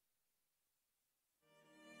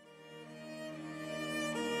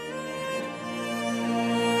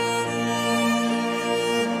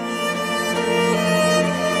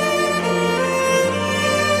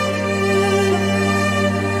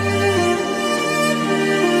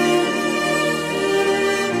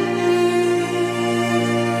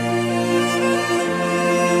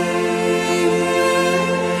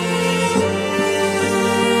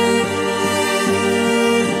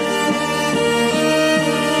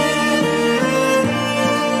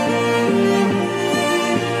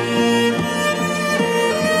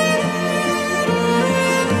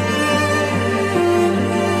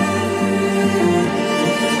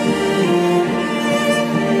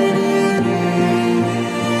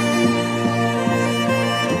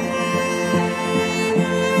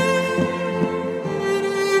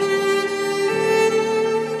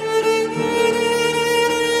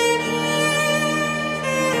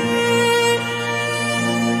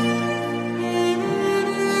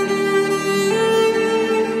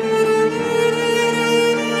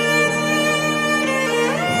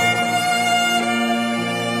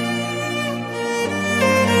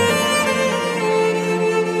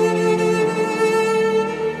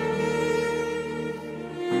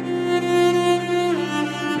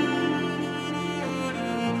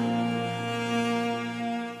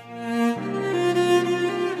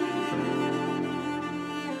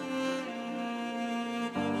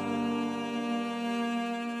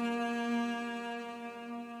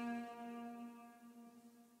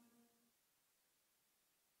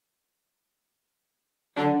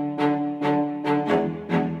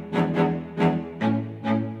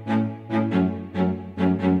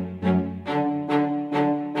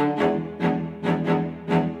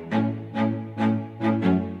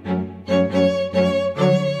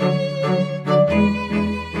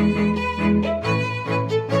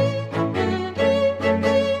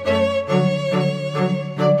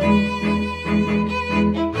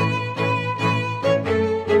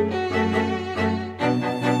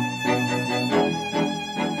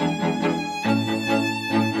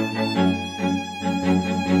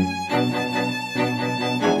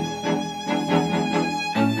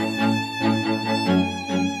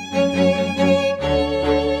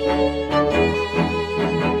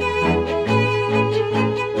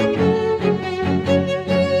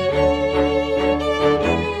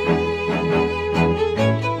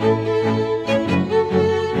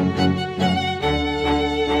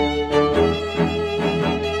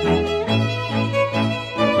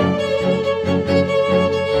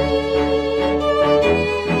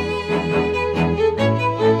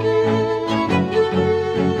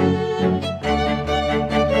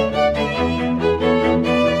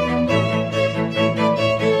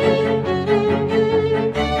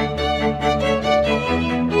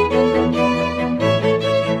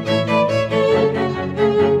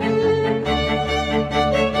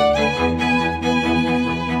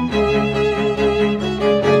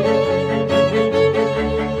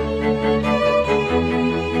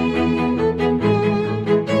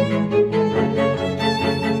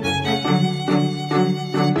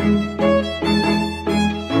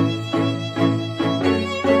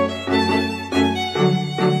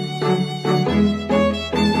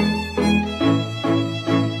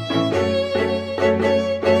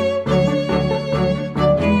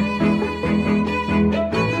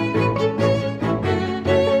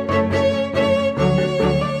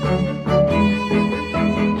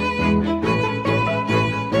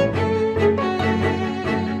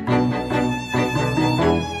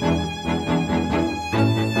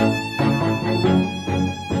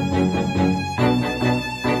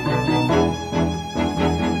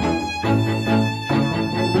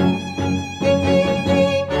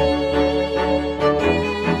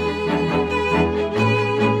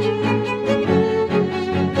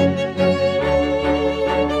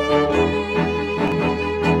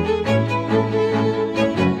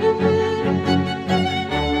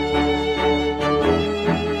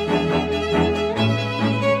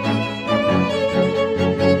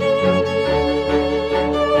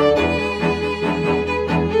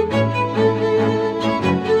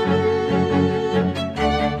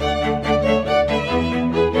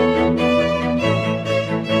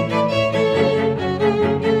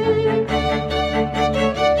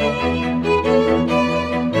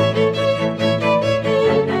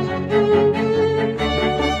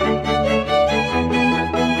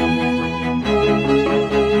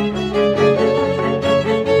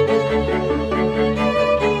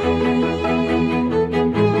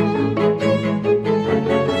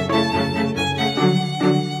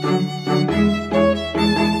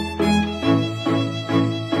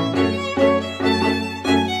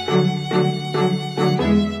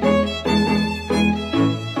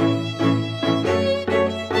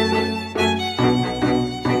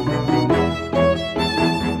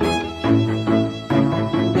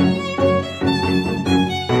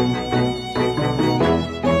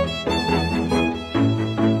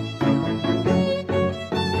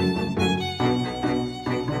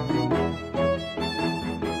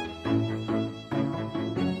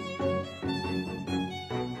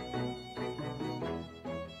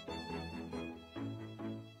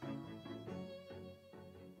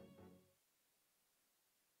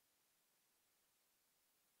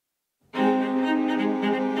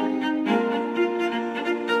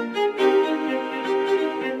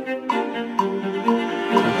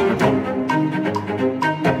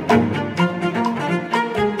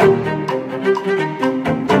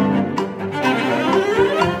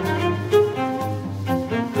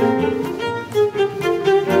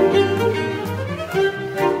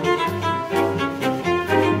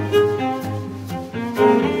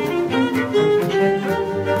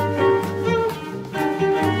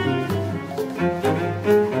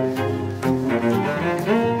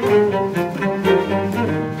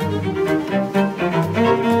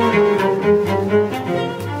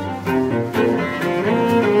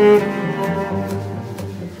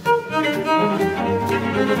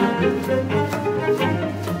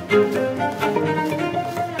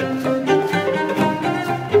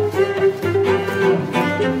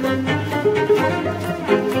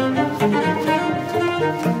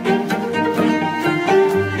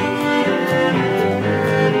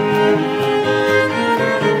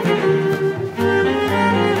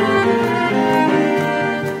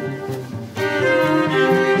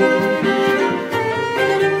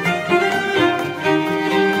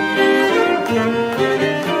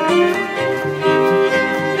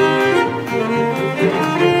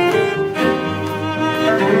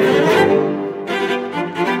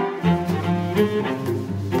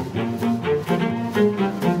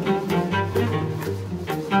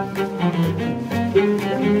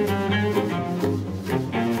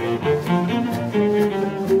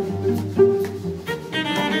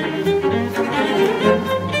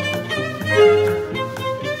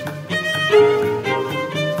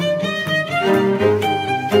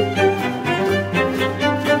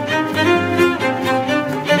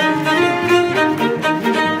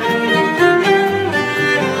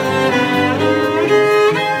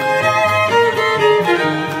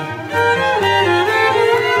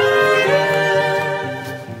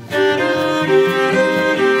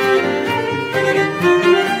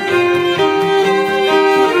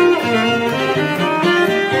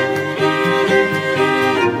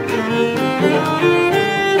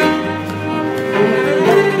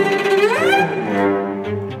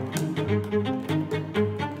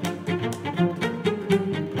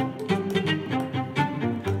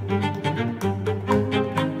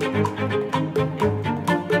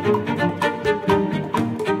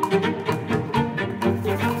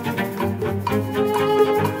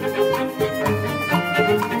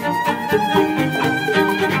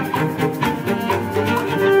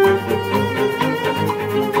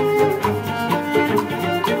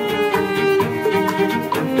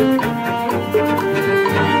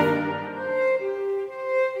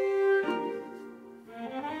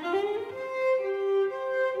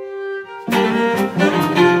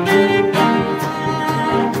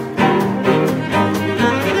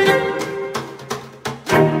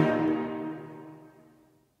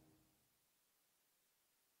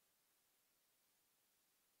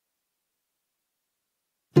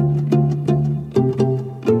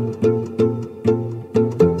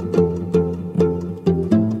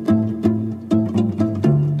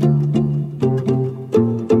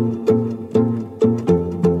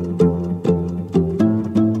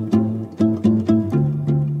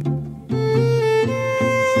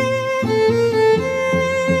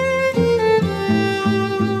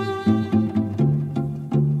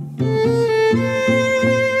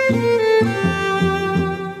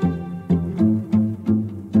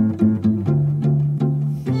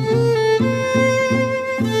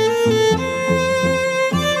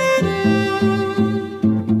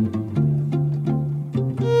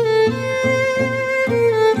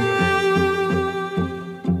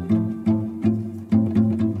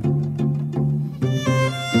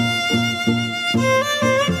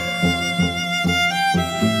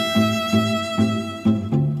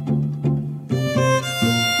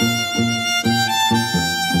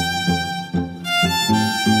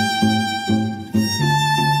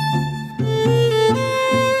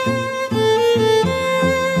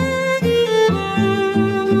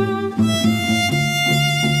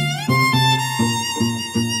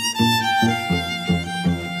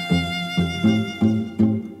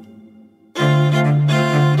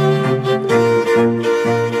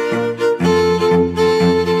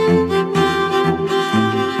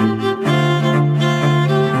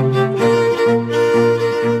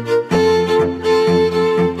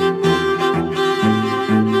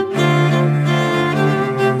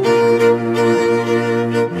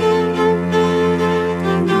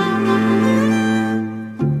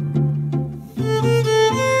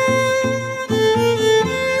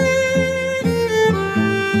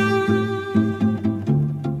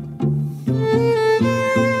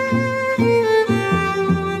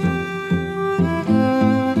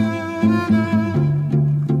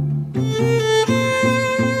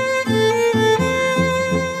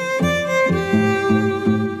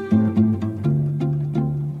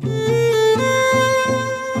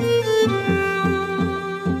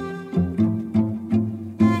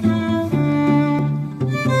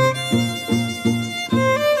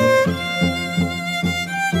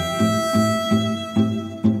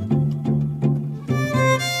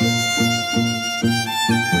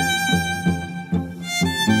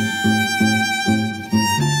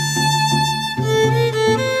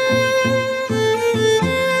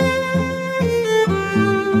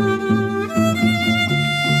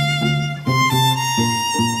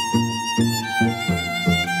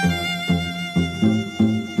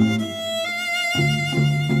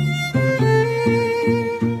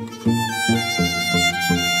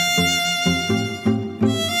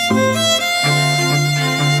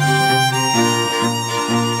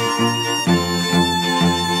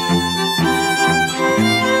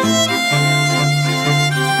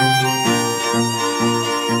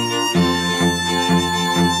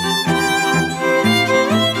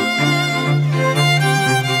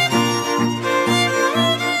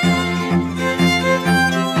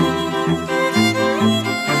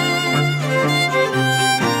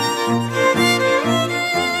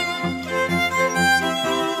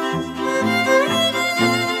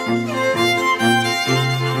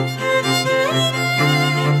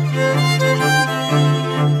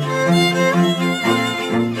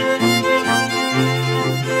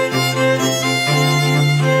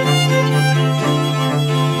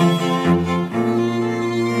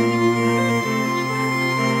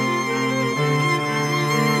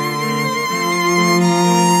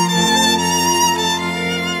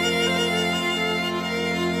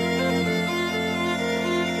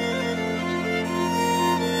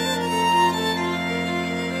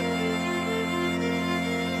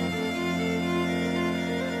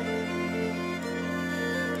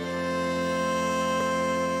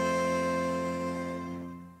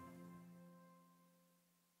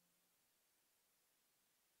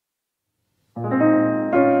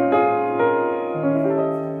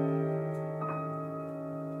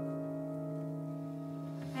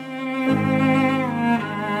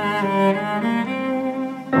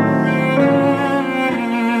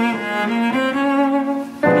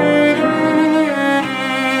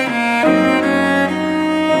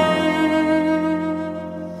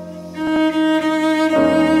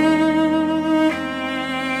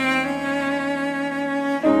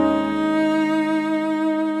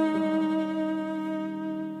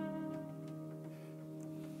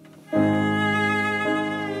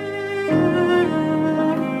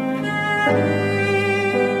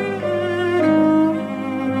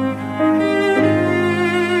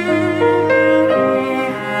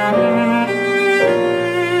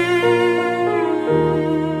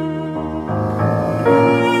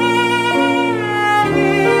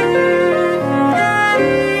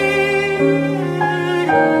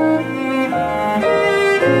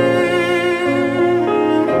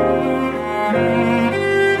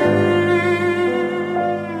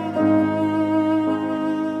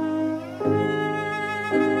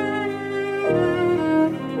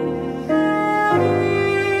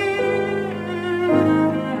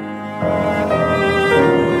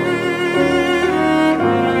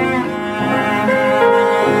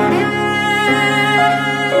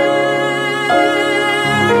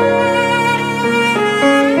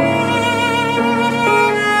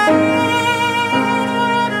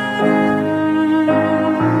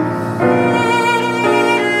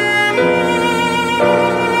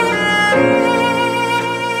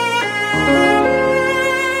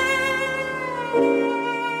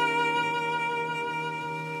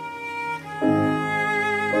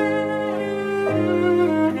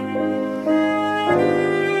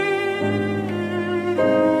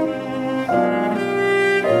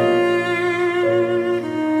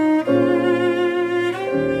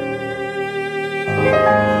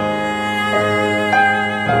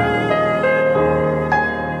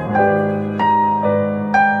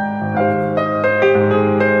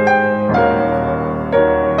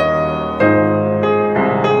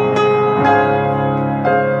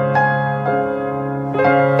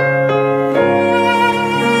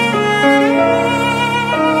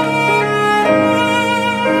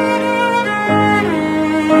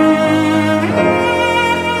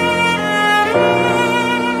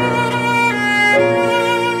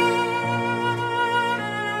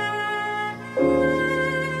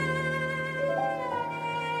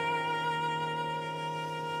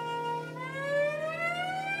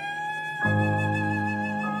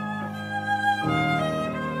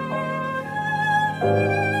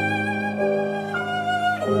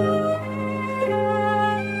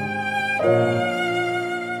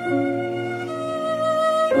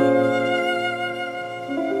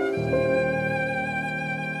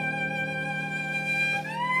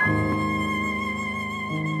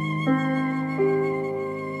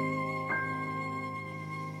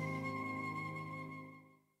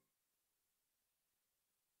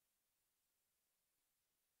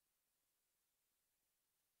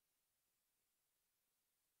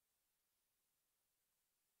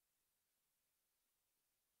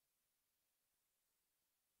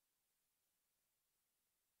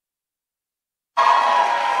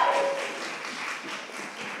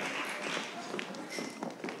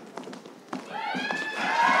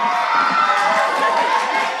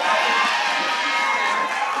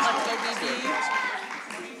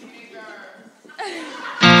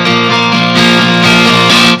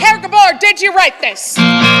 did you write this?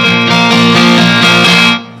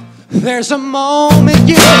 There's a moment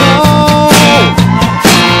you know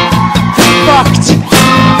fucked.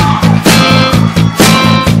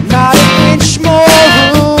 Not an inch more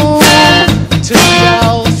room to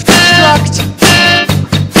self-destruct.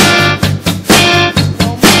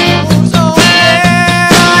 Almost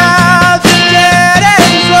the dead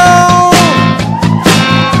end zone.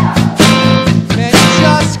 And you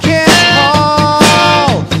just can't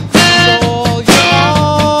call soul your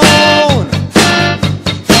own.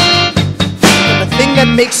 And the thing that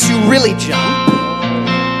makes you really jump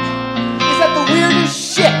is that the weirdest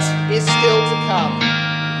shit is still to come.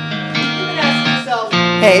 You can ask yourself,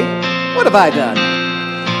 hey, what have I done?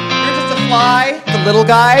 You're just a fly. The little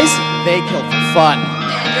guys, they kill for fun.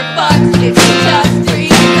 And you're fucked if you just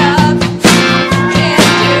breathe up. Can't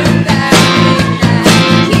do that thing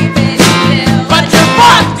and keep it still. But you're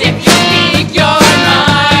fucked if you speak your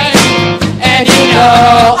mind. And you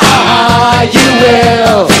know, you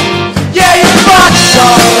will. Yeah, you're fucked,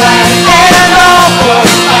 alright. And all for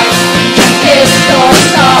fight. You kiss your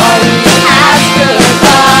sorry, ask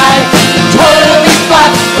goodbye. Totally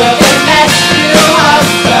fucked, but they mess you up.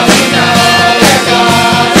 But you know they're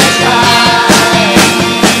gonna try.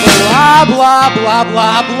 Blah, blah, blah,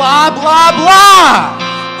 blah, blah, blah, blah.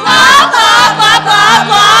 Blah, blah, blah, blah,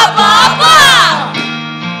 blah, blah, blah.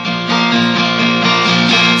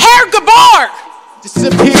 Herr Gabor!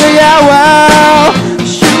 Disappear, yeah, well,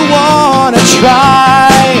 you wanna try.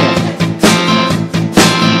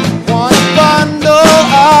 Wanna bundle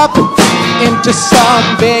up into some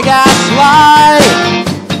big ass lie.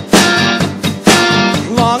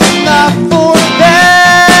 Long enough for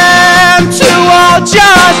them to all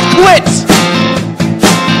just quit.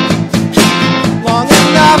 Long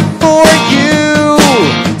enough for you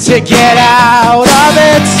to get out of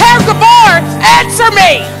it. Herr Gabor, answer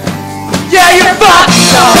me! Yeah, you're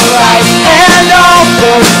fucked, alright, and all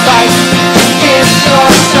for fight. Kiss your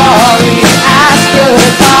sorry, ask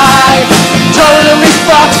goodbye. Totally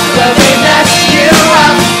fucked, but they mess you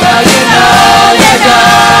up. Well, you know they're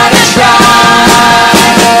gonna try.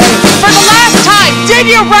 For the last time, did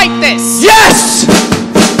you write this? Yes!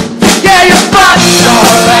 Yeah, you're fucked,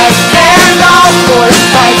 alright, and all for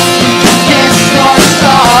fight. Kiss your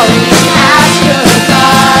sorry, ask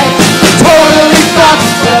goodbye. Totally fucked,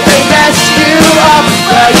 but they mess you up.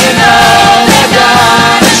 Well, you know they're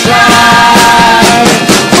gonna try.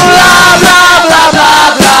 Blah, blah, blah, blah,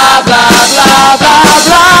 blah, blah, blah, blah,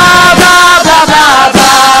 blah, blah, blah, blah,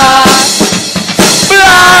 blah.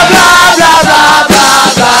 Blah, blah, blah, blah, blah,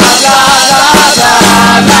 blah, blah, blah,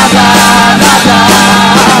 blah, blah, blah, blah.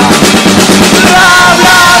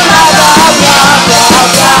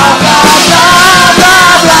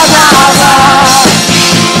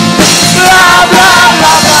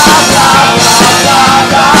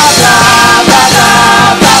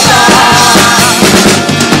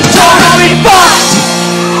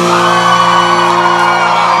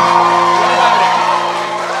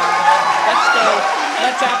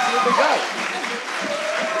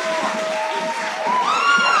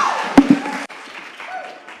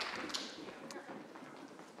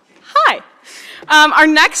 Our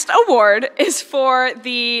next award is for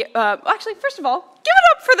the, actually, first of all, give it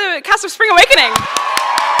up for the cast of Spring Awakening.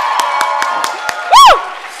 Woo!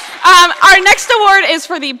 Our next award is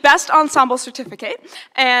for the Best Ensemble Certificate,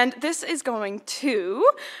 and this is going to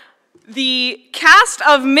the cast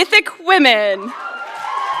of Mythic Women.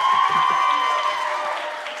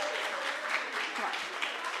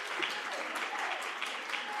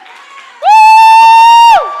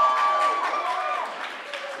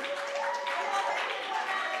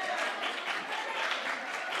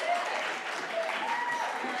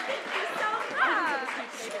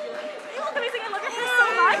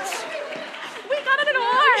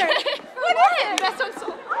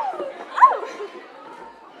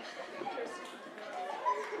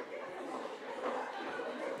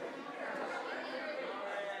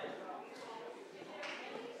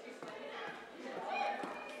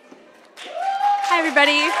 Hi,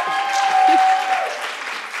 everybody.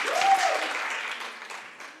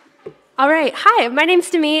 All right, hi, my name's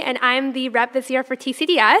Demi, and I'm the rep this year for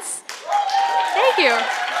TCDS. Thank you.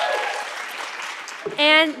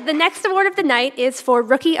 And the next award of the night is for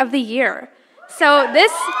Rookie of the Year. So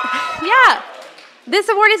this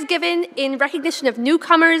award is given in recognition of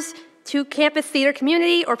newcomers to campus theater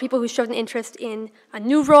community or people who showed an interest in a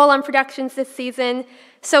new role on productions this season.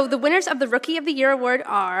 So the winners of the Rookie of the Year award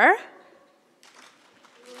are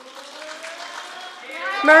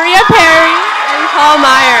Maria Perry and Paul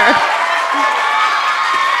Meyer.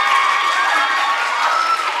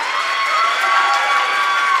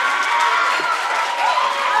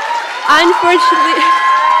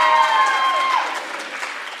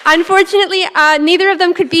 Unfortunately, neither of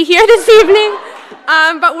them could be here this evening.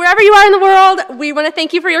 But wherever you are in the world, we want to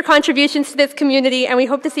thank you for your contributions to this community, and we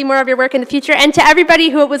hope to see more of your work in the future. And to everybody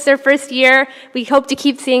who it was their first year, we hope to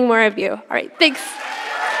keep seeing more of you. All right, thanks.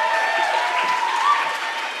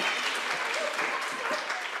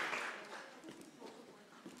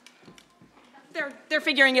 They're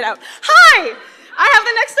figuring it out. Hi! I have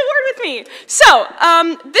the next award with me. So,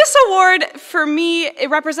 this award, for me, it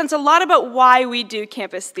represents a lot about why we do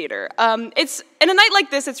campus theater. In a night like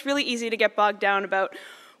this, it's really easy to get bogged down about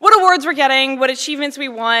what awards we're getting, what achievements we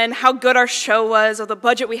won, how good our show was, or the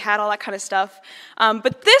budget we had, all that kind of stuff.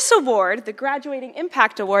 But this award, the Graduating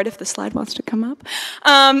Impact Award, if the slide wants to come up,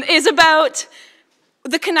 is about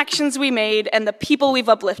the connections we made and the people we've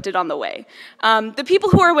uplifted on the way. The people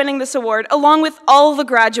who are winning this award, along with all the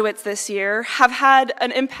graduates this year, have had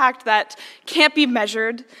an impact that can't be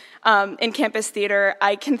measured in campus theater.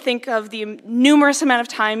 I can think of the numerous amount of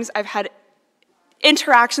times I've had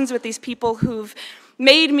interactions with these people who've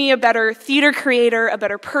made me a better theater creator, a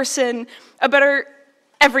better person, a better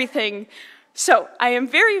everything. So I am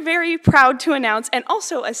very, very proud to announce, and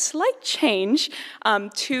also a slight change,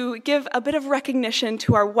 to give a bit of recognition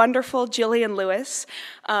to our wonderful Jillian Lewis,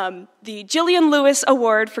 the Jillian Lewis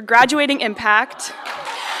Award for Graduating Impact.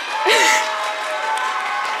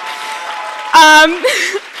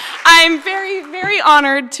 I'm very, very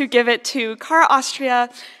honored to give it to Cara Austria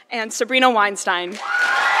and Sabrina Weinstein.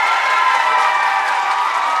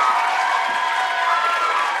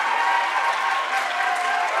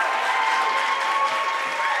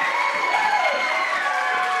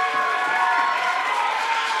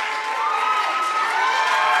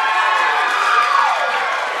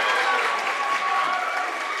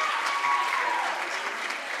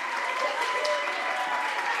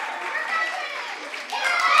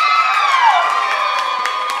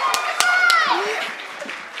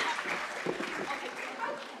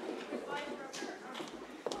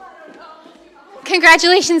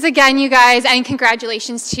 Congratulations again, you guys, and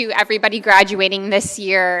congratulations to everybody graduating this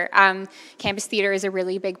year. Campus theater is a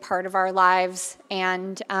really big part of our lives,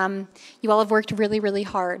 and you all have worked really, really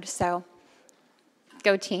hard, so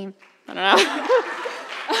go team. I don't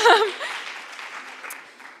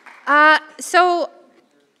know. So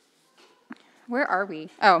where are we?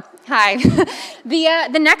 Oh, hi.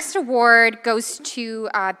 The next award goes to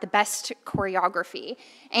the best choreography.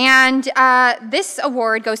 And this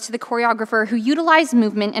award goes to the choreographer who utilized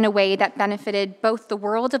movement in a way that benefited both the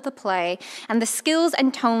world of the play and the skills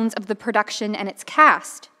and tones of the production and its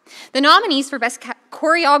cast. The nominees for best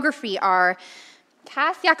choreography are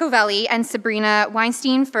Cass Iacovelli and Sabrina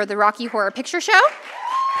Weinstein for the Rocky Horror Picture Show,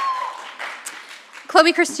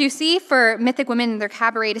 Chloe Christucci for Mythic Women and Their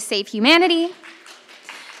Cabaret to Save Humanity,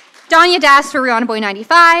 Danya Das for Rihanna Boy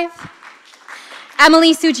 95,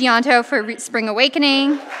 Emily Sugianto for Spring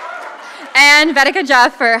Awakening, and Vedika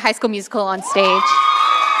Jeff for High School Musical on Stage.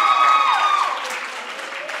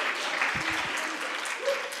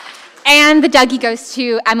 And the Dougie goes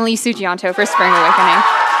to Emily Sugianto for Spring Awakening.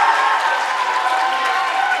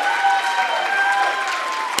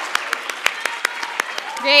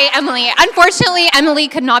 Great, Emily. Unfortunately, Emily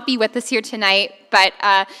could not be with us here tonight, but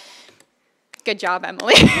good job,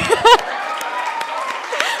 Emily.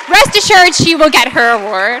 Rest assured, she will get her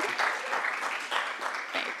award.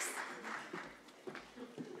 Thanks.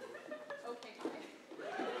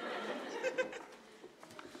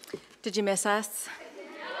 Did you miss us?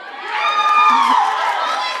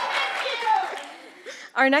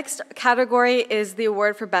 Our next category is the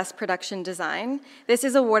award for Best Production Design. This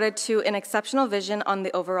is awarded to an exceptional vision on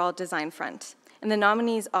the overall design front. And the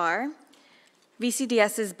nominees are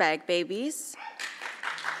VCDS's Bag Babies,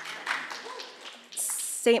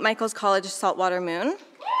 St. Michael's College Saltwater Moon,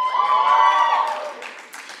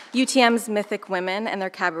 UTM's Mythic Women and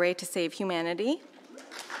Their Cabaret to Save Humanity,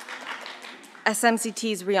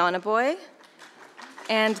 SMCT's Rihanna Boy,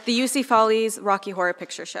 and the UC Follies Rocky Horror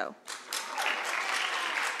Picture Show.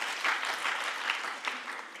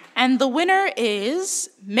 And the winner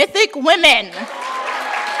is Mythic Women.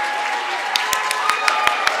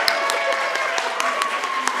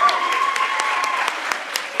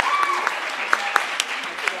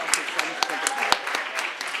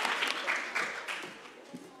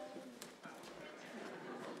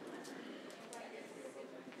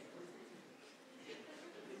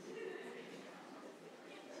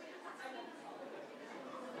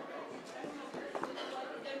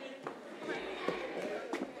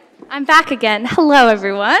 I'm back again. Hello,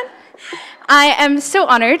 everyone. I am so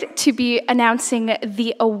honored to be announcing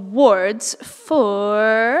the awards for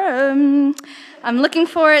I'm looking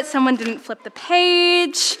for it. Someone didn't flip the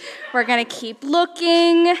page. We're going to keep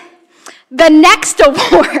looking. The next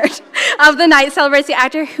award of the night celebrates the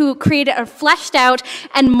actor who created a fleshed out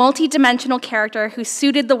and multi-dimensional character who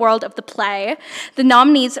suited the world of the play. The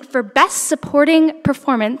nominees for Best Supporting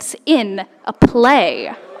Performance in a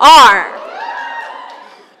Play are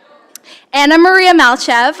Anna Maria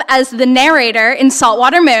Malchev as the narrator in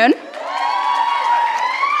Saltwater Moon,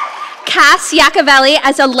 Cass Iacovelli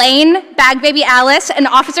as Elaine, Bag Baby Alice, and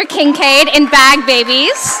Officer Kincaid in Bag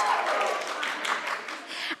Babies,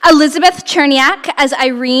 Elizabeth Cherniak as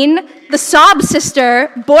Irene, the Sob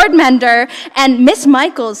Sister, Board Mender, and Miss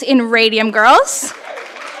Michaels in Radium Girls,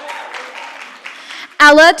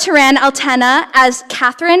 Ella Turan Altena as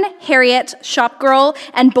Catherine Harriet, Shop Girl,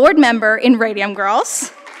 and Board Member in Radium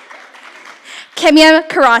Girls, Kemia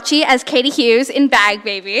Karachi as Katie Hughes in Bag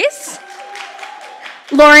Babies,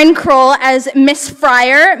 Lauren Kroll as Miss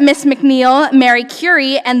Fryer, Miss McNeil, Mary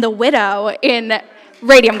Curie, and the Widow in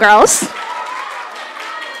Radium Girls,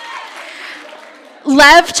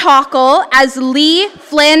 Lev Tockel as Lee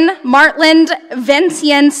Flynn Martland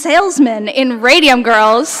Vincian Salesman in Radium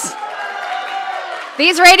Girls.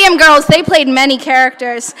 These Radium Girls, they played many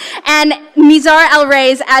characters. And Nizar El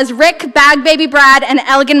Reyes as Rick, Bag Baby Brad, and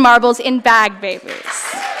Elgin Marbles in Bag Babies.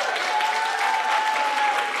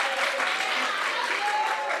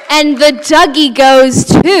 And the Dougie goes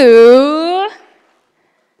to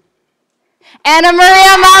Anna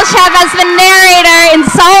Maria Malchev as the narrator in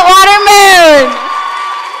Saltwater Moon.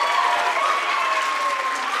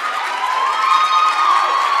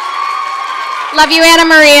 Love you, Anna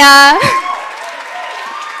Maria.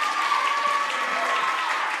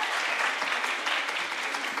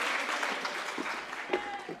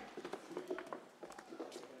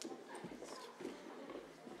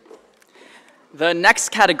 The next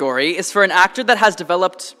category is for an actor that has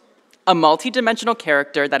developed a multi-dimensional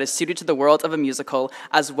character that is suited to the world of a musical,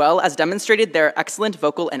 as well as demonstrated their excellent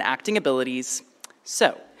vocal and acting abilities.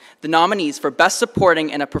 So, the nominees for Best Supporting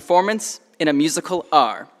in a Performance in a Musical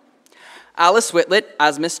are Alice Whitlett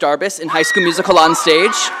as Miss Darbus in High School Musical on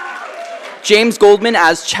Stage, James Goldman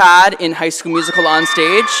as Chad in High School Musical on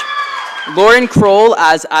Stage, Lauren Kroll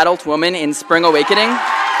as Adult Woman in Spring Awakening,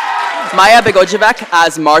 Maya Begojevec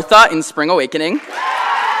as Martha in Spring Awakening,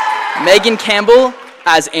 Megan Campbell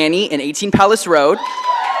as Annie in 18 Palace Road,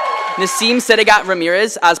 Nassim Sedegat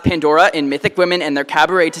Ramirez as Pandora in Mythic Women and Their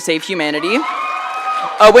Cabaret to Save Humanity,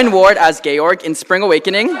 Owen Ward as Georg in Spring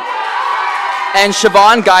Awakening, and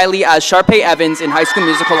Siobhan Guiley as Sharpay Evans in High School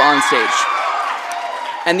Musical on Stage.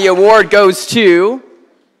 And the award goes to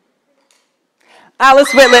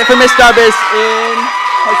Alice Whitlett for Miss Darbus in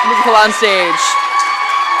High School Musical on Stage.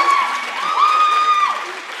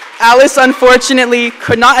 Alice, unfortunately,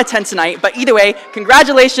 could not attend tonight, but either way,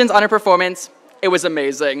 congratulations on her performance. It was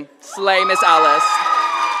amazing. Slay, Miss Alice.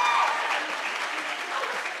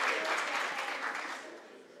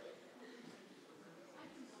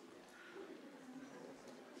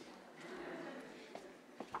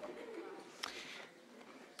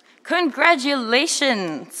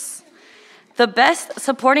 Congratulations! The Best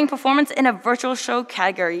Supporting Performance in a Virtual Show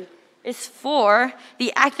category is for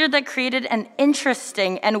the actor that created an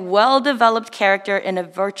interesting and well-developed character in a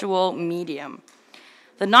virtual medium.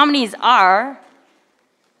 The nominees are,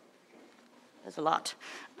 there's a lot,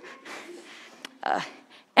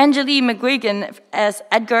 Angelique McGuigan as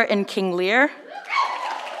Edgar in King Lear,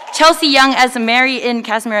 Chelsea Young as Mary in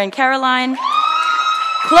Casimir and Caroline,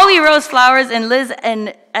 Chloe Rose Flowers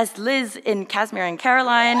as Liz in Casimir and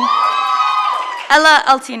Caroline, Ella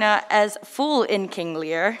Altina as Fool in King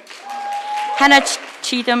Lear, Hannah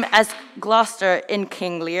Cheatham as Gloucester in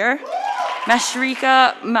King Lear,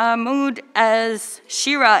 Mashrika Mahmood as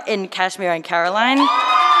Shira in Kashmir and Caroline,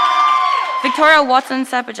 Victoria Watson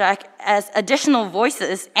Sapajak as additional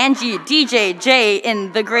voices, Angie DJ J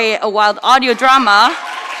in The Grey, a wild audio drama,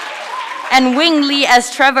 and Wing Lee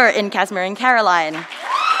as Trevor in Casimir and Caroline.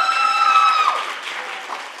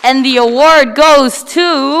 And the award goes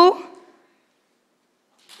to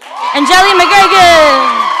Angelique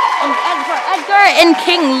McGuigan and Edgar in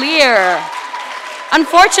King Lear.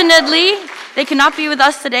 Unfortunately, they cannot be with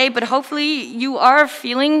us today, but hopefully you are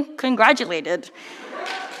feeling congratulated.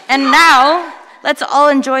 And now, let's all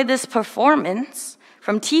enjoy this performance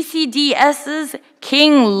from TCDS's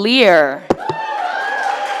King Lear.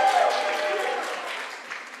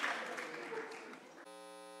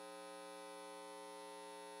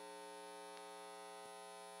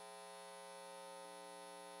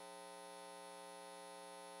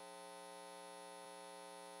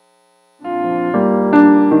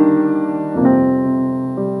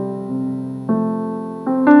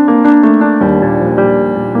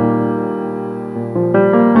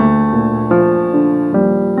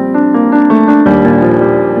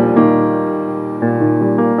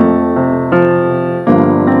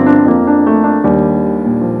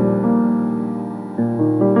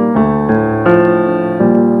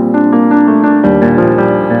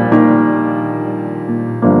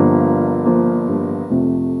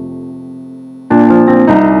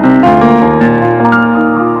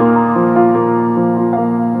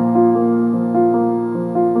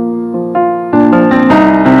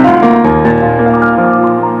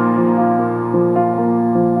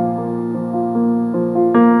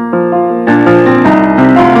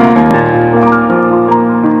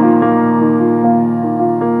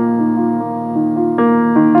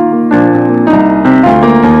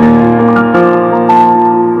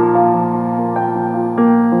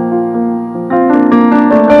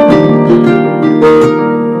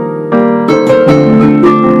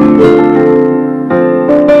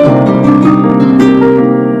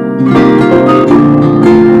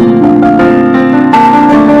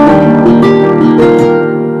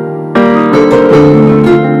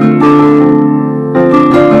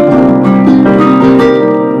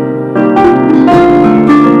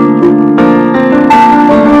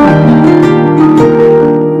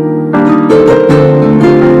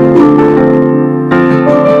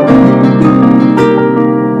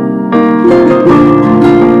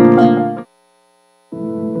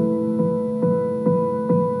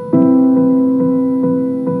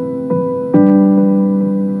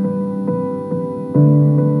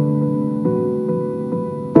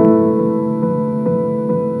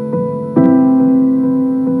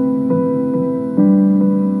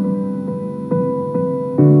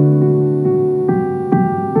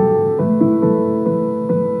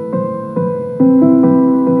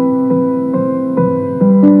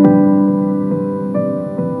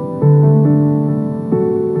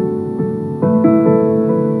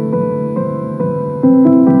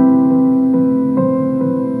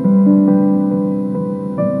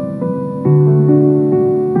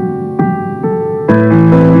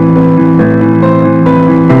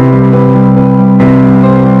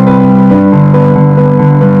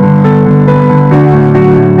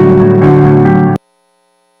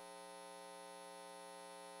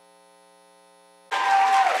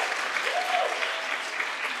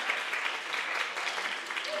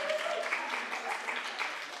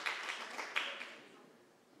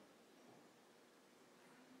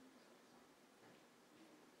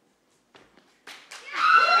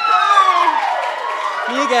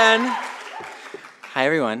 again. Hi,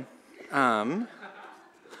 everyone.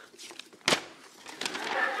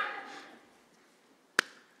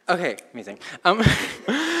 Okay, amazing.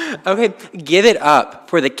 Okay, give it up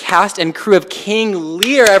for the cast and crew of King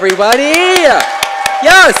Lear, everybody.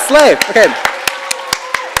 Yes, slay. Okay.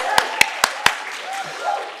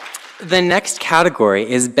 The next category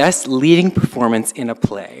is Best Leading Performance in a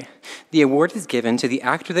Play. The award is given to the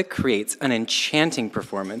actor that creates an enchanting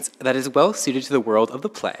performance that is well suited to the world of the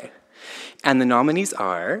play. And the nominees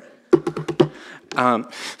are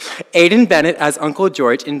Aidan Bennett as Uncle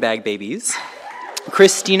George in Bag Babies,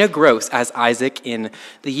 Christina Gross as Isaac in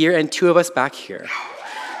The Year and Two of Us Back Here,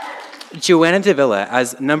 Joanna Davila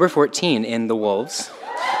as number 14 in The Wolves,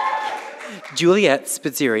 Juliette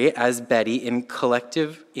Spizzeri as Betty in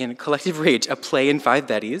Collective Rage, a play in 5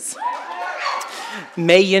 Bettys,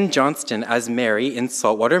 May Yin Johnston as Mary in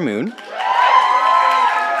Saltwater Moon,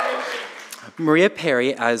 Maria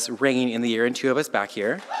Perry as Rain in The Year and Two of Us Back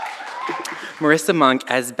Here, Marissa Monk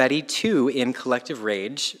as Betty 2 in Collective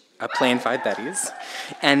Rage, a play in 5 Bettys,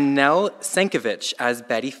 and Nell Sankovich as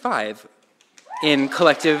Betty 5 in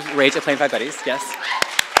Collective Rage, a play in 5 Bettys. Yes.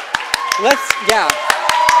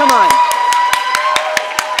 Come on.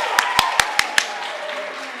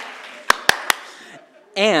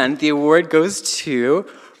 And the award goes to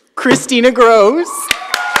Christina Gross.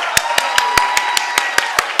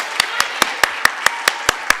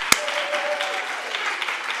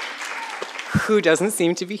 Who doesn't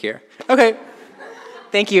seem to be here. Okay,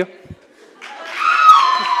 thank you.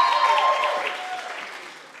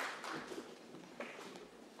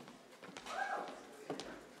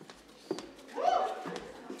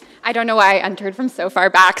 I don't know why I entered from so far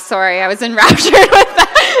back. Sorry, I was enraptured with that.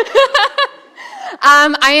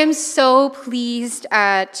 I am so pleased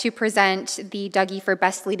to present the Dougie for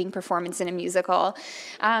Best Leading Performance in a Musical.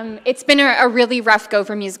 It's been a really rough go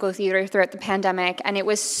for musical theater throughout the pandemic, and it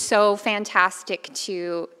was so fantastic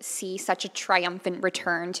to see such a triumphant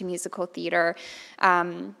return to musical theater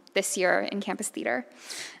this year in campus theater.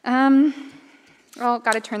 Oh,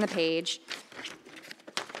 gotta turn the page.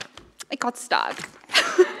 It got stuck.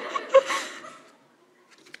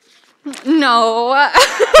 No.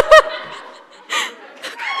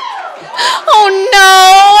 Oh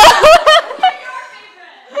no!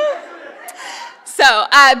 So,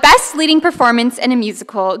 Best Leading Performance in a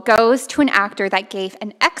Musical goes to an actor that gave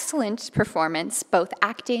an excellent performance, both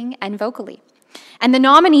acting and vocally. And the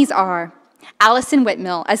nominees are Alison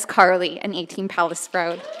Whitmill as Carly in 18 Palace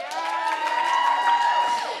Road,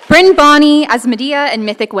 Bryn Bonney as Medea and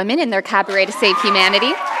Mythic Women in their Cabaret to Save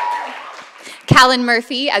Humanity, Callan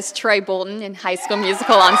Murphy as Troy Bolton in High School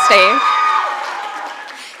Musical on stage,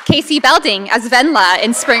 Casey Belding as Venla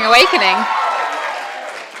in Spring Awakening,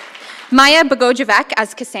 Maya Bogojevec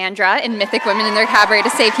as Cassandra in Mythic Women in their Cabaret to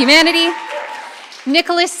Save Humanity,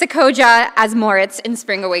 Nicholas Sakoja as Moritz in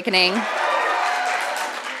Spring Awakening,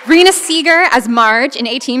 Rena Seeger as Marge in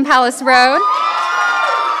 18 Palace Road,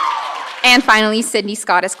 and finally Sydney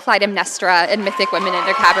Scott as Clytemnestra in Mythic Women in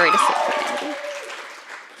their Cabaret to Save Humanity.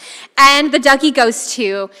 And the Dougie goes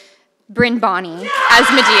to Bryn Bonney as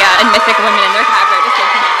Medea in Mythic Women in their Cabaret to Save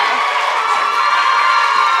Humanity.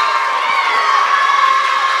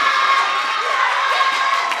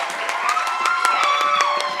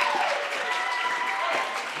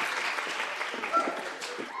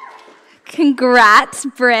 Congrats,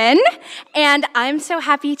 Bryn. And I'm so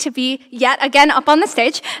happy to be yet again up on the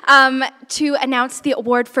stage to announce the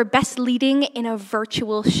award for Best Leading in a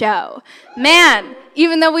Virtual Show. Man,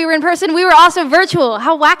 even though we were in person, we were also virtual.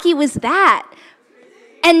 How wacky was that?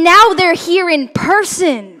 And now they're here in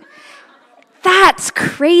person. That's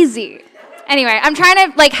crazy. Anyway, I'm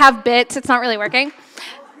trying to have bits. It's not really working.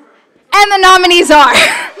 And the nominees are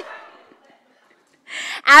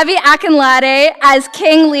Abby Akinlade as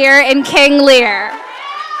King Lear in King Lear,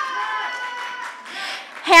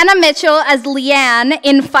 Hannah Mitchell as Leanne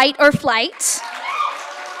in Fight or Flight,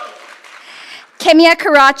 Kimia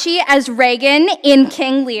Karachi as Reagan in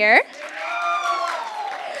King Lear,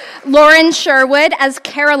 Lauren Sherwood as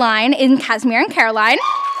Caroline in Casimir and Caroline,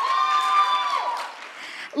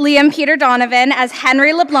 Liam Peter Donovan as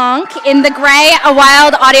Henry LeBlanc in The Grey, a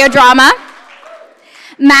Wild audio drama,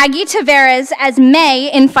 Maggie Tavares as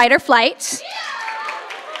May in Fight or Flight,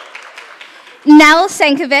 Nell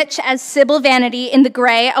Sankovich as Sybil Vanity in The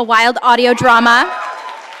Grey, a Wild audio drama,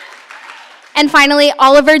 and finally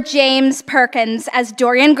Oliver James Perkins as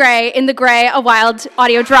Dorian Gray in The Grey, a Wild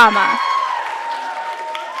audio drama.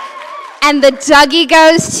 And the Dougie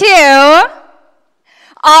goes to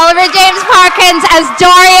Oliver James Perkins as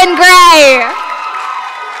Dorian Gray.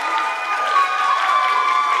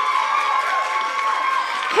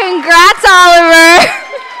 Congrats, Oliver.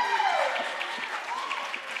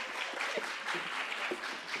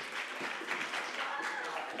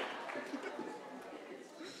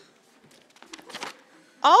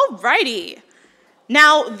 Alrighty.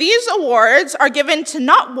 Now, these awards are given to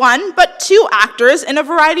not one, but two actors in a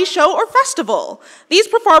variety show or festival. These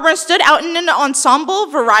performers stood out in an ensemble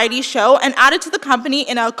variety show and added to the company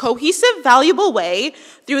in a cohesive, valuable way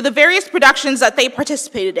through the various productions that they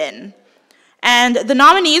participated in. And the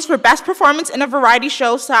nominees for Best Performance in a Variety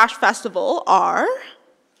Show / Festival are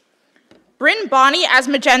Bryn Bonnie as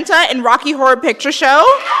Magenta in Rocky Horror Picture Show,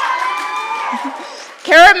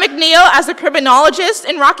 Kara McNeil as a criminologist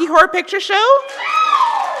in Rocky Horror Picture Show,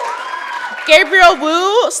 Gabriel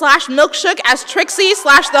Wu / Milkshook as Trixie /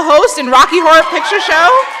 the host in Rocky Horror Picture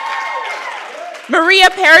Show,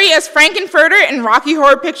 Maria Perry as Frankenfurter in Rocky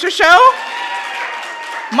Horror Picture Show,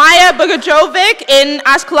 Maya Bogajovic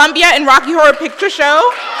as Columbia in Rocky Horror Picture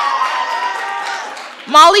Show,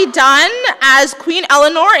 Molly Dunn as Queen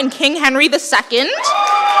Eleanor in King Henry II,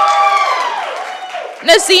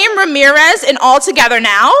 Nazim Ramirez in All Together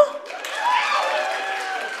Now,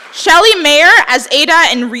 Shelley Mayer as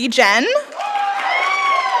Ada in Regen,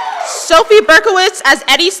 Sophie Berkowitz as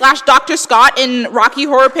Eddie / Dr. Scott in Rocky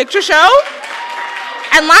Horror Picture Show,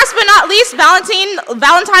 and last but not least,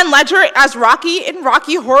 Valentine Ledger as Rocky in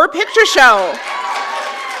Rocky Horror Picture Show.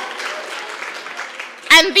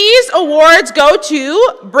 And these awards go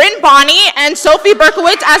to Bryn Bonnie and Sophie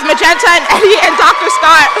Berkowitz as Magenta and Eddie and Dr.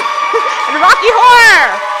 Scott in Rocky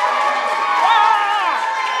Horror.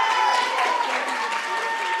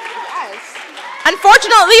 Yes.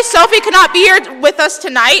 Unfortunately, Sophie could not be here with us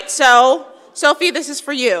tonight, so Sophie, this is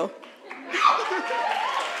for you.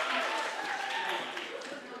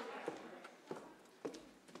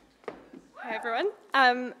 Hi, everyone.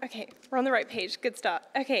 Okay, we're on the right page. Good start.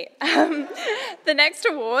 Okay, the next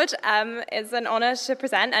award is an honor to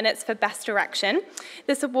present, and it's for Best Direction.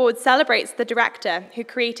 This award celebrates the director who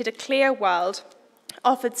created a clear world,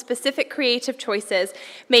 offered specific creative choices,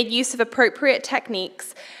 made use of appropriate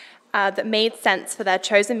techniques that made sense for their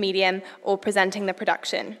chosen medium or presenting the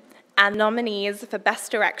production. And nominees for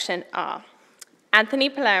Best Direction are Anthony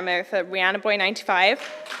Palermo for Rihanna Boy 95,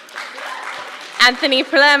 Anthony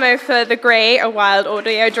Palermo for The Grey, a wild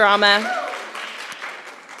audio drama,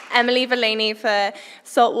 Emily Valeni for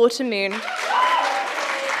Saltwater Moon,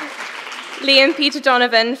 Liam Peter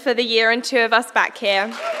Donovan for The Year and Two of Us Back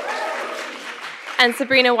Here, and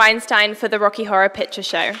Sabrina Weinstein for The Rocky Horror Picture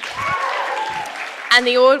Show. And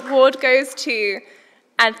the award goes to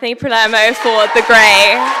Anthony Palermo for The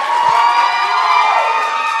Grey.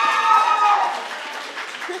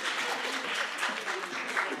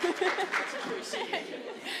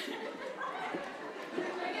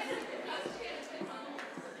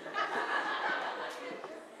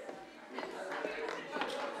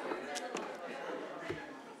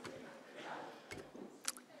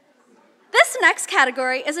 This next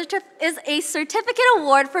category is a certificate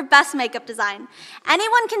award for Best Makeup Design.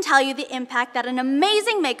 Anyone can tell you the impact that an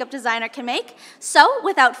amazing makeup designer can make. So,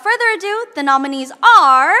 without further ado, the nominees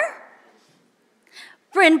are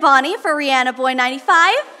Bryn Bonnie for Rihanna Boy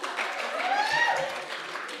 95,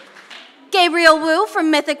 Gabriel Wu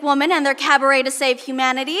from Mythic Woman and their Cabaret to Save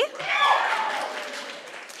Humanity,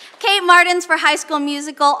 Kate Martins for High School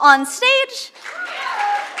Musical On Stage,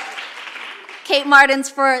 Kate Martins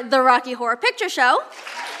for The Rocky Horror Picture Show,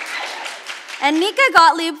 and Nika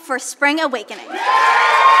Gottlieb for Spring Awakening.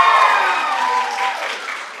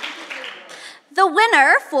 The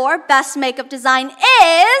winner for Best Makeup Design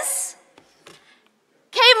is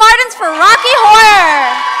Kate Martins for Rocky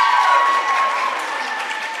Horror.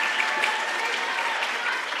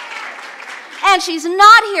 And she's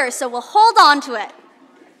not here, so we'll hold on to it.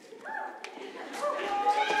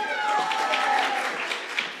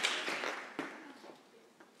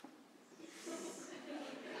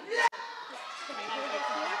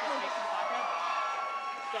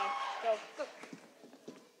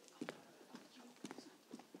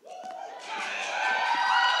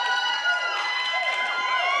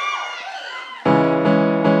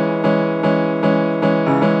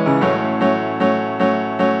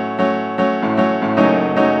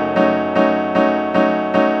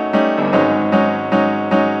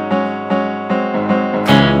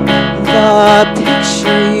 The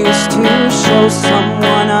picture used to show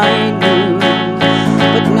someone I knew,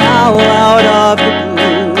 but now out of the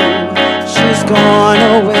blue, she's gone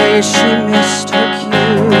away, she missed her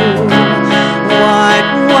cue. What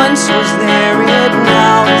once was there, it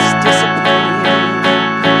now is disappeared.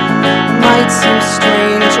 Might seem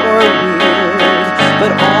strange or weird,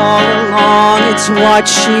 but all along it's what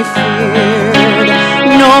she feared.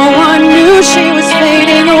 No one knew she was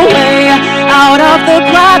fading away, out of the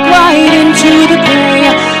black, right into the gray.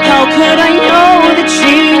 How could I know that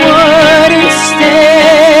she wouldn't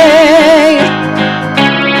stay?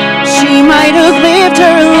 She might have lived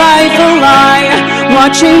her life a lie,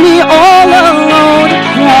 watching me all alone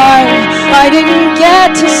cry. I didn't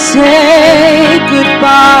get to say goodbye.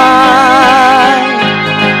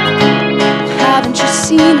 Haven't you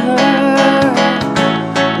seen her?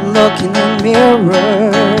 Look in the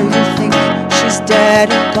mirror. You think she's dead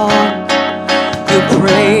and gone. You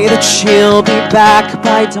pray that she'll be back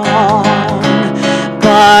by dawn.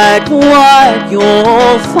 But what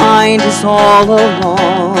you'll find is all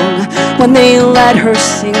along, when they let her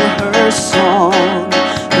sing her song,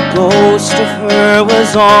 the ghost of her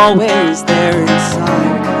was always there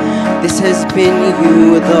inside. This has been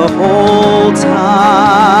you the whole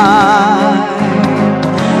time,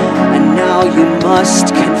 and now you must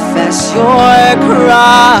confess your crime.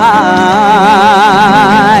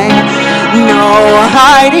 No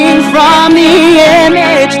hiding from the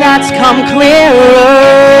image that's come clearer.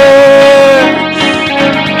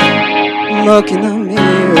 Look in the mirror.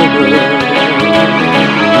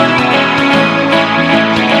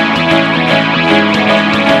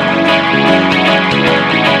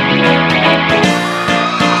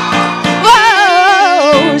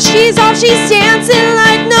 She's off, she's dancing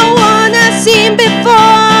like no one has seen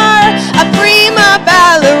before. A prima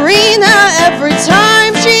ballerina every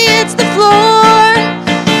time she hits the floor.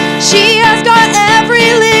 She has got every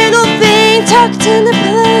little thing tucked into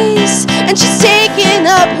place, and she's taking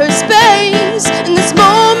up her space. In this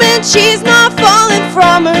moment she's not falling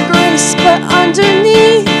from her grace, but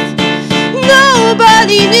underneath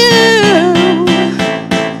nobody knew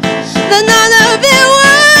that none of it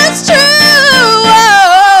was true.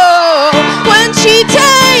 When she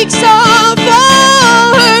takes off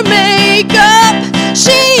all her makeup,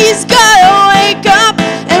 she's gotta wake up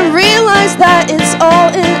and realize that it's all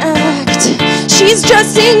an act. She's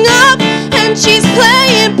dressing up and she's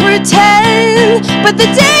playing pretend, but the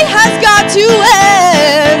day has got to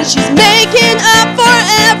end. She's making up for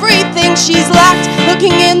everything she's lacked.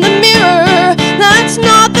 Looking in the mirror, that's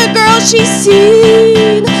not the girl she's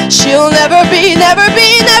seen. She'll never be, never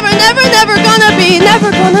be, never, never, never gonna be,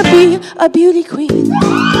 never gonna be a beauty queen.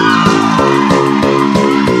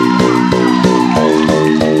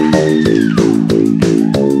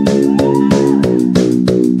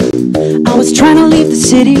 I was trying to leave the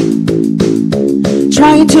city,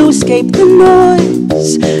 trying to escape the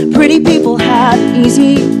noise. Pretty people have it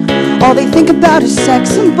easy, all they think about is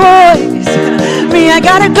sex and boys. Me, I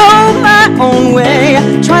gotta go my own way,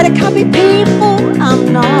 try to copy people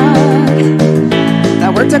I'm not.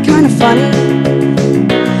 That worked out kind of funny,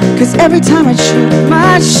 cause every time I'd shoot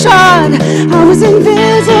my shot, I was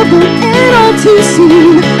invisible and all too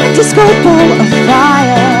seen. A disco ball of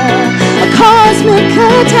fire, a cosmic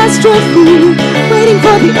catastrophe, waiting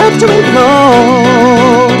for the earth to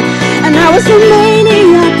implode. And I was a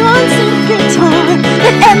maniac on some guitar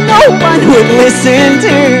that no one would listen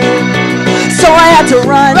to. So I had to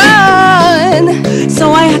run, run.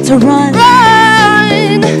 So I had to run,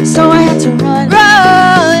 run. So I had to run,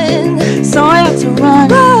 run. So I had to run,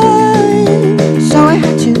 run. So I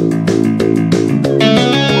had to.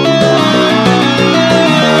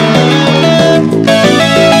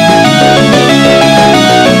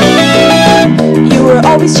 You were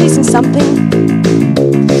always chasing something,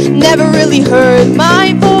 never really heard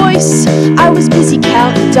my voice. I was busy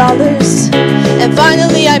counting dollars, and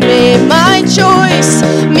finally I made my choice.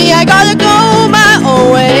 Me, I gotta go my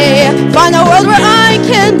own way, find a world where I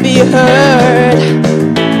can be heard.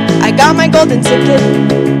 I got my golden ticket,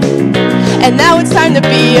 and now it's time to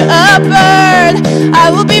be a bird. I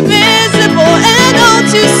will be visible and all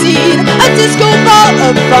too seen, a disco ball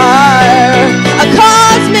of fire, a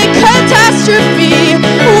cosmic catastrophe,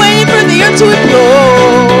 waiting for the earth to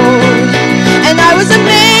implode. And I was a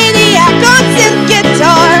maniac on synth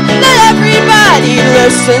guitar that everybody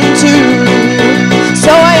listened to.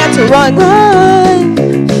 So I had to run,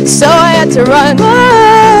 run. So I had to run,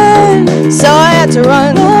 run. So I had to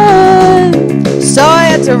run, run. So I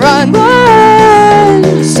had to run,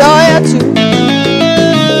 run. So I had to.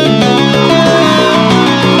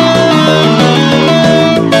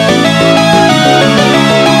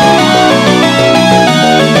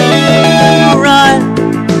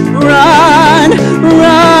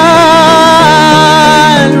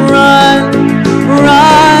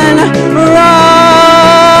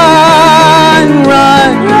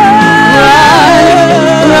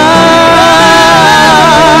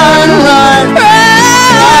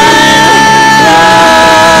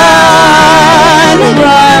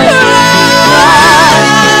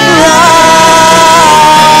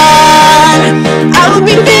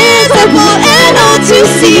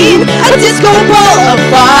 a disco ball of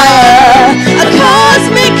fire, a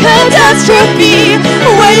cosmic catastrophe,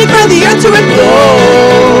 waiting for the earth to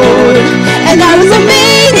implode. And I was a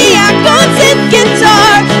maniac on synth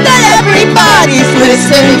guitar that everybody's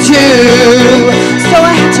listening to. So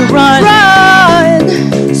I had to run,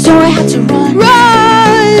 run. So I had to run,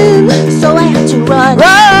 run. So I had to run,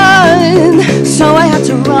 run. So I had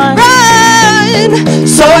to run, run.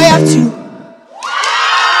 So I had to.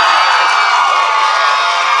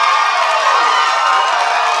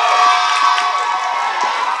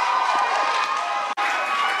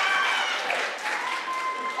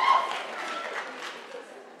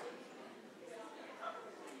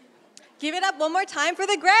 Give it up one more time for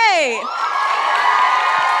the Gray.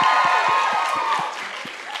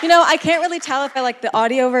 You know, I can't really tell if I like the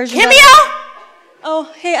audio version. Kimia!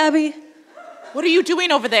 Oh, hey, Abby. What are you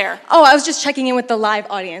doing over there? Oh, I was just checking in with the live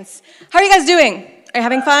audience. How are you guys doing? Are you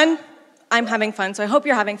having fun? I'm having fun, so I hope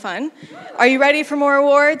you're having fun. Are you ready for more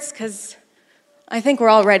awards? Because I think we're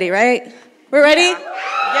all ready, right? We're ready?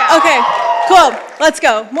 Yeah. Okay, cool. Let's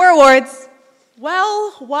go. More awards.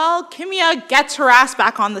 Well, while Kimia gets her ass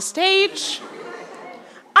back on the stage,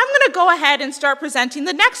 I'm going to go ahead and start presenting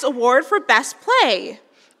the next award for Best Play.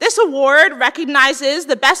 This award recognizes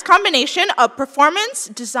the best combination of performance,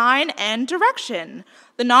 design, and direction.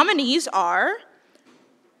 The nominees are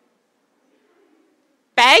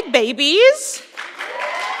Bag Babies,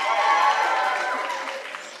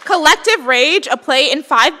 Collective Rage, a play in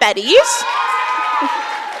 5 Bettys,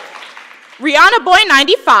 Rihanna Boy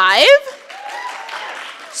 95,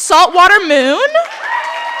 Saltwater Moon,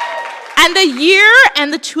 and The Year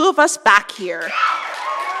and the Two of Us Back Here.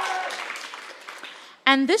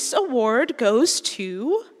 And this award goes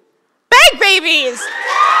to Bag Babies.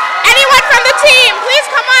 Anyone from the team, please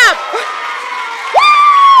come up. Woo!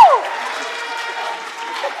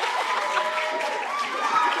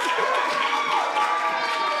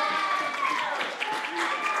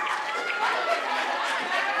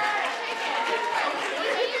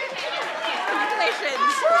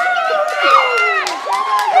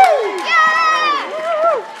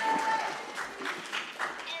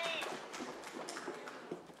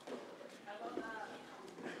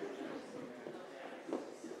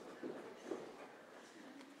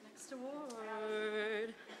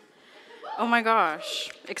 Award. Oh my gosh,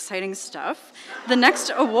 exciting stuff. The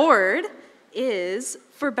next award is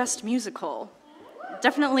for Best Musical.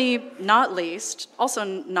 Definitely not least, also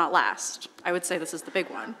not last. I would say this is the big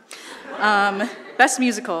one. Best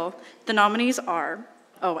Musical, the nominees are,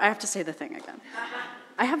 oh, I have to say the thing again.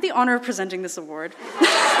 I have the honor of presenting this award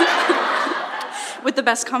with the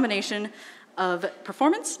best combination of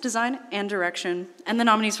performance, design, and direction. And the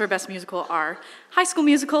nominees for Best Musical are High School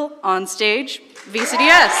Musical, On Stage,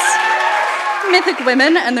 VCDS, Mythic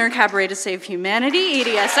Women and Their Cabaret to Save Humanity,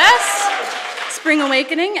 EDSS, Spring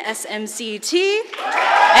Awakening, SMCT,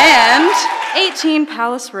 and 18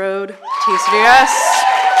 Palace Road, TCDS.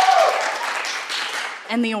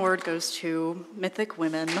 And the award goes to Mythic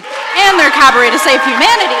Women and Their Cabaret to Save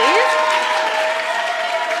Humanity.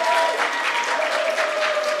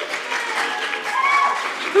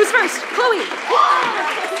 Who's first? Chloe.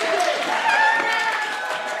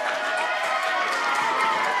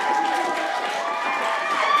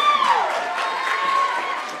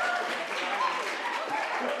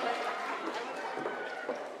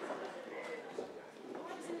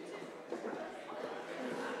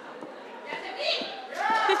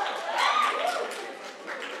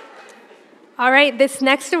 All right, this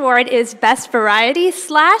next award is Best Variety /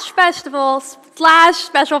 Festival /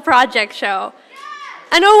 Special Project Show.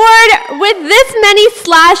 An award with this many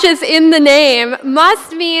slashes in the name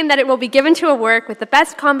must mean that it will be given to a work with the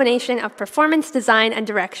best combination of performance, design, and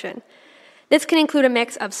direction. This can include a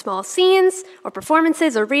mix of small scenes, or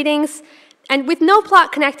performances, or readings, and with no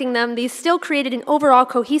plot connecting them, these still created an overall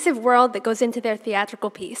cohesive world that goes into their theatrical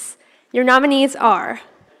piece. Your nominees are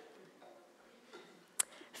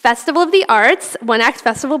Festival of the Arts, One-Act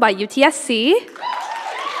Festival by UTSC,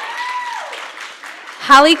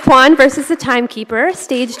 Hallie Kwan versus the Timekeeper,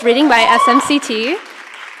 staged reading by SMCT.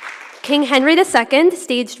 King Henry II,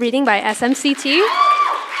 staged reading by SMCT.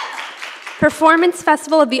 Performance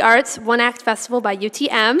Festival of the Arts, One-Act Festival by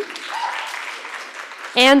UTM.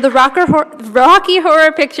 And the Rocky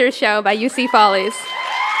Horror Picture Show by UC Follies.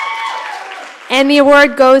 And the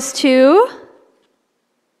award goes to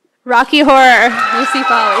Rocky Horror, UC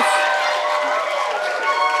Follies.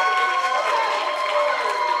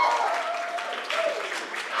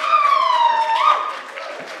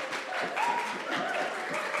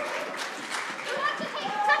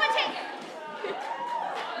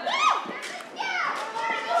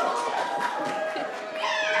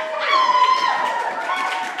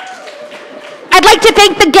 I'd like to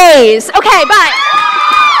thank the gays. Okay, bye.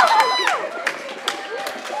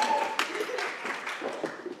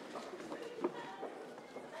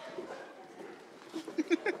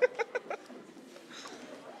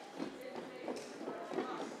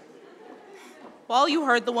 Well, you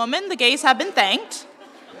heard the woman. The gays have been thanked.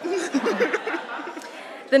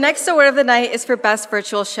 The next award of the night is for Best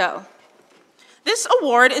Virtual Show. This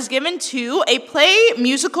award is given to a play,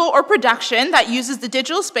 musical, or production that uses the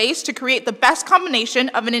digital space to create the best combination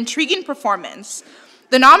of an intriguing performance.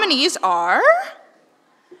 The nominees are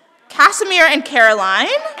Casimir and Caroline,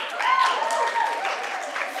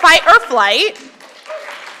 Fight or Flight,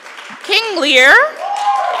 King Lear,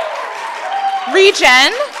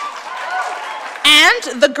 Regen,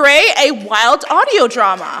 and The Grey, a wild audio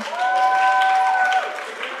drama.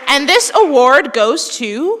 And this award goes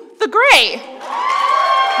to The Grey.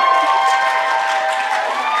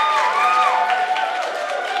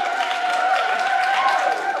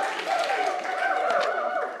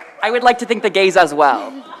 I would like to thank the gays as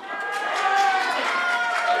well.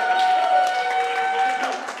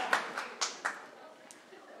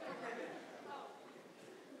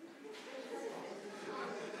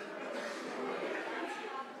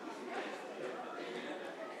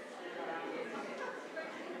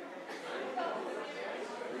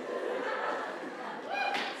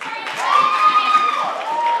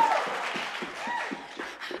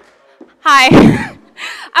 Hi.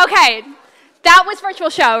 Okay, that was virtual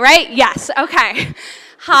show, right? Yes, okay.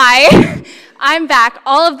 Hi, I'm back.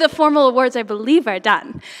 All of the formal awards, I believe, are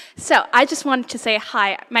done. So I just wanted to say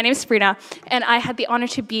hi. My name is Sabrina, and I had the honor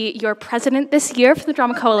to be your president this year for the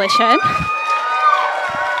Drama Coalition.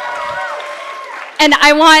 And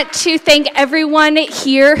I want to thank everyone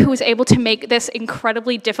here who was able to make this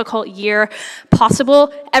incredibly difficult year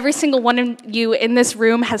possible. Every single one of you in this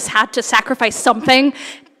room has had to sacrifice something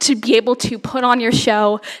to be able to put on your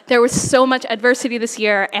show. There was so much adversity this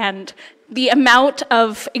year, and the amount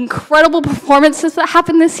of incredible performances that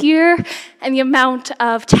happened this year and the amount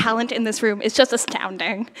of talent in this room is just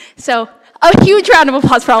astounding. So a huge round of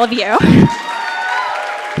applause for all of you.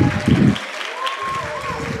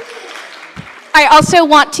 I also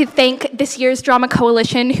want to thank this year's Drama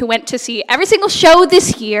Coalition who went to see every single show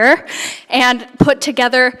this year and put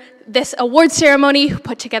together this award ceremony, who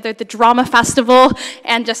put together the Drama Festival,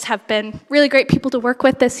 and just have been really great people to work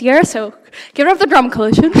with this year. So give it up for the Drama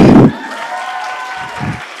Coalition.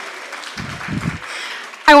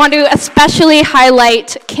 I want to especially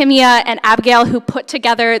highlight Kimia and Abigail who put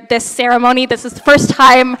together this ceremony. This is the first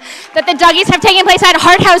time that the Dougies have taken place at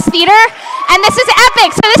Hart House Theater, and this is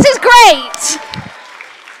epic, so this is great.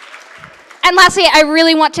 And lastly, I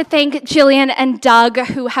really want to thank Jillian and Doug,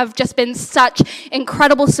 who have just been such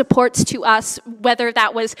incredible supports to us, whether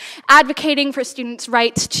that was advocating for students'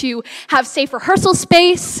 rights to have safe rehearsal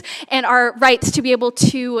space and our rights to be able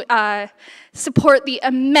to support the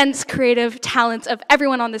immense creative talents of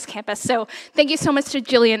everyone on this campus. So thank you so much to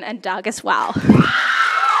Jillian and Doug as well.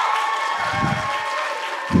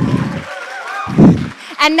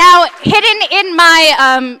 And now, hidden in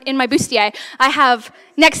my bustier, I have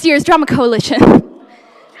next year's Drama Coalition.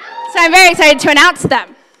 So I'm very excited to announce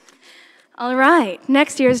them. All right,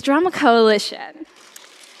 next year's Drama Coalition.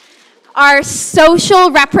 Our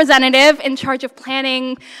social representative in charge of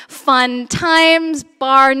planning fun times,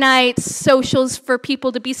 bar nights, socials for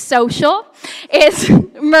people to be social is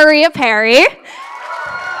Maria Perry,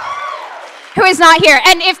 who is not here.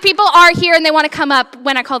 And if people are here and they want to come up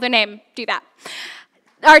when I call their name, do that.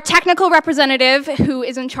 Our technical representative, who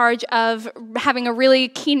is in charge of having a really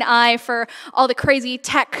keen eye for all the crazy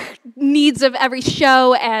tech needs of every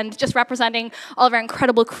show and just representing all of our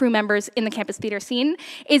incredible crew members in the campus theater scene,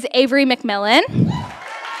 is Avery McMillan.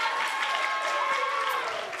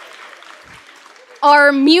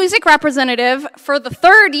 Our music representative for the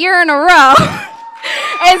third year in a row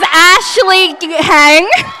is Ashley Heng.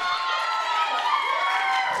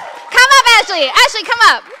 Come up, Ashley. Ashley, come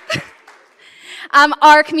up.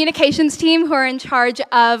 Our communications team, who are in charge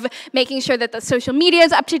of making sure that the social media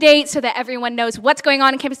is up to date so that everyone knows what's going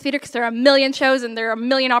on in campus theater, because there are a million shows and there are a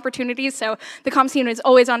million opportunities, so the comms team is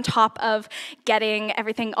always on top of getting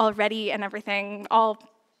everything all ready and everything all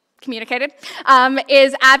communicated,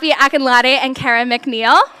 is Abby Akinlade and Kara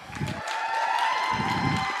McNeil.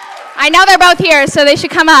 I know they're both here, so they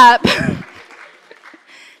should come up. And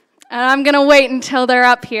I'm gonna wait until they're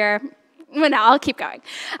up here. Well, no, I'll keep going.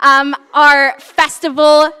 Our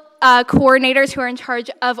festival coordinators who are in charge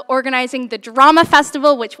of organizing the Drama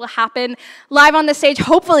Festival, which will happen live on the stage,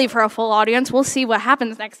 hopefully for a full audience. We'll see what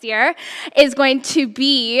happens next year, is going to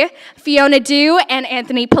be Fiona Dew and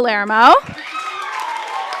Anthony Palermo.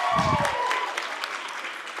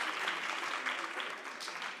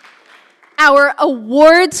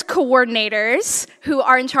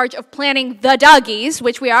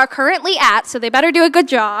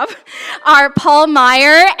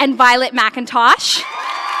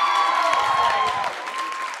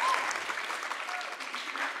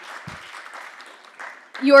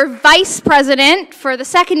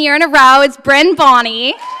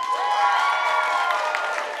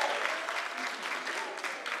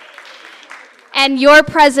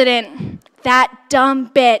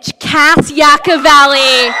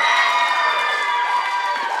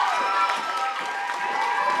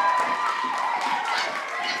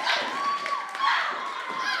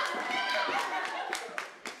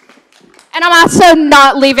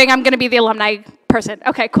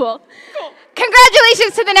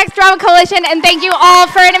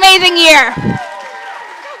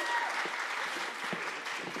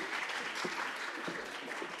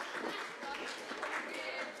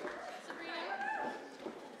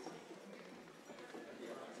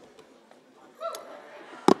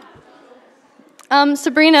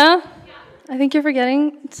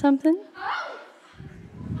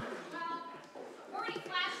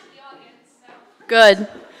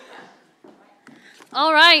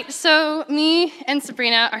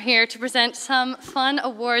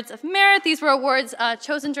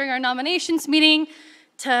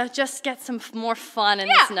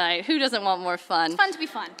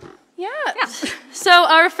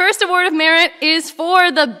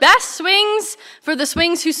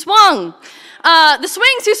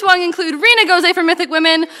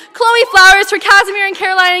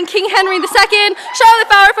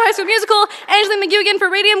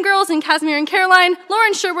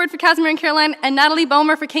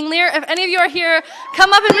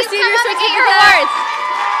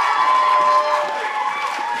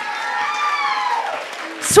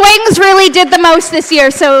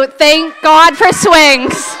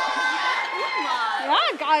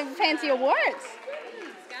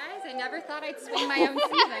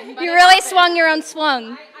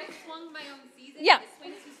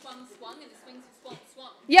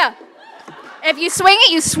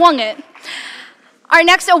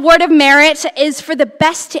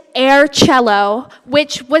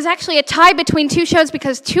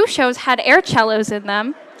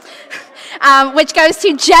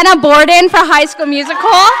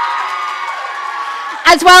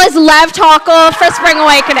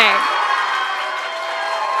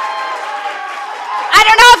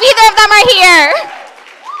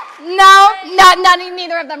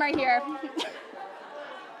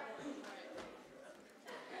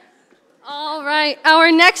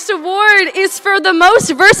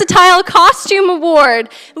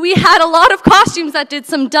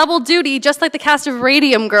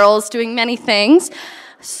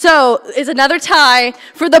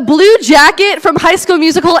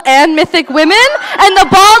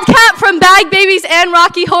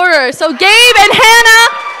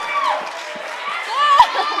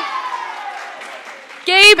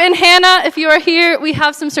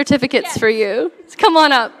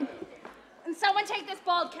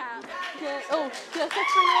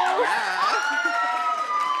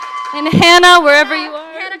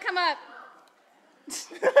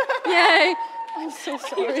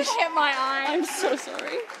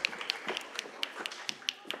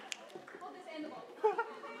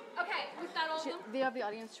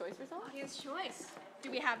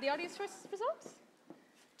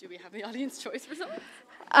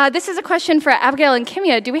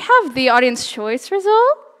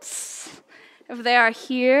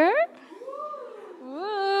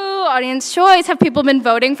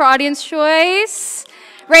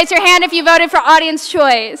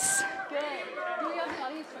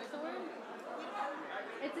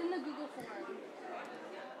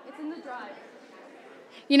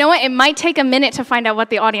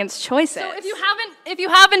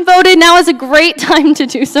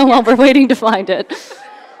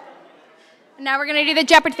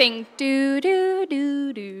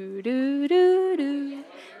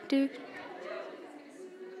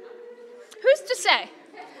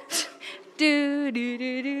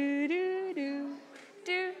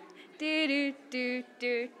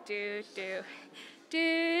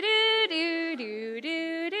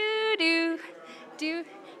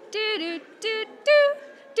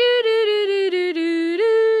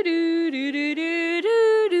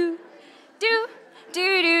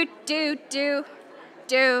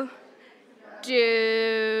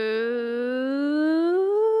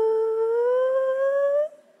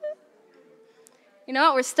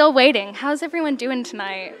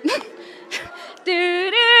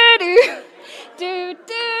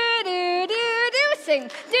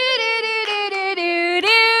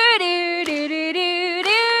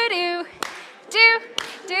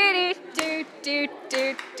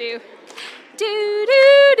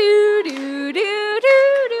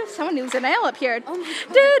 Susan Ale up here. Oh my God.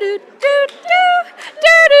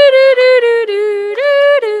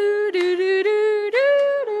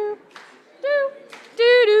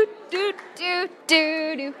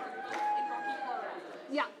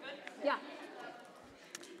 Yeah, yeah.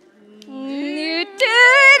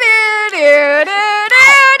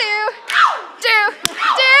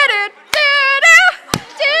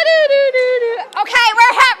 Okay,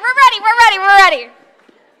 we're ready.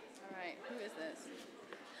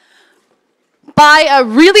 By a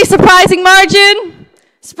really surprising margin,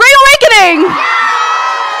 Spring Awakening!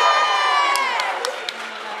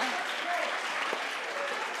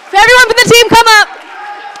 So everyone from the team, come up.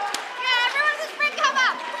 Yeah, everyone from Spring, come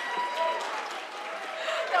up.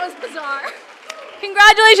 That was bizarre.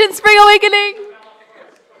 Congratulations, Spring Awakening!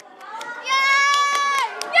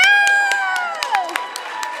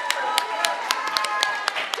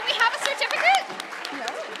 Do we have a certificate? No.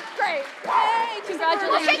 Great. Yay, congratulations.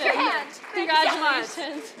 We'll shake your hand.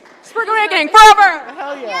 Congratulations. Spring Awakening forever!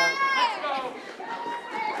 Hell yeah. Let's go.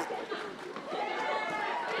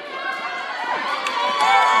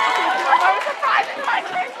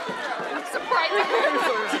 I'm surprised.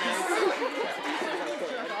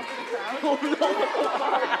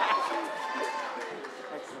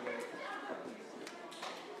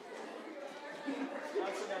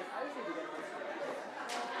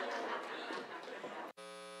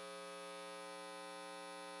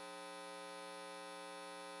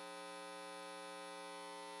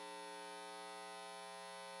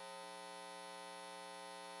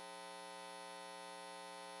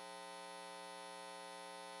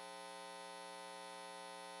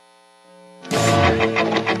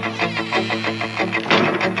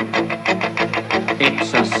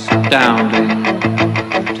 It's astounding.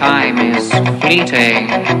 Time is fleeting.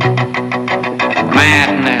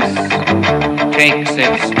 Madness takes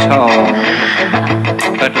its toll.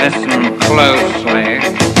 But listen closely.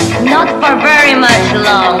 Not for very much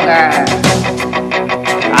longer.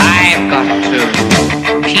 I've got to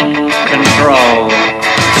keep control.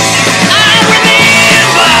 I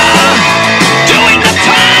remember doing the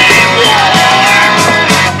time warp,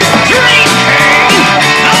 drinking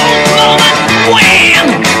those moments when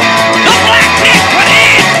the blackness would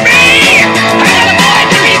hit me and the voice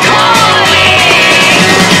would be calling.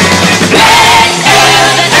 Let's do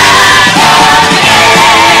the time warp again.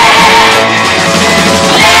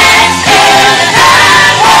 Let's do the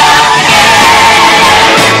time warp again.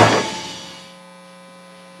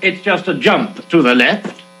 It's just a jump to the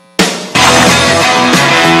left.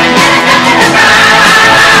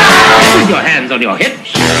 With your hands on your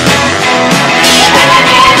hips.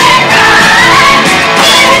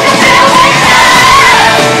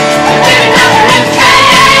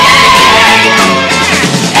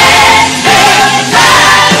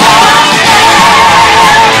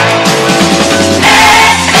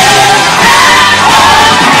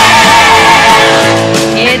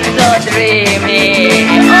 It's so dreamy.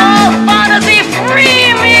 Oh, fantasy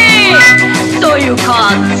free me. So you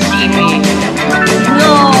can't see me.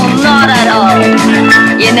 No, not at all.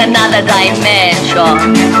 In another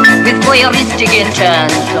dimension. With voyeuristic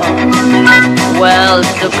intention. Well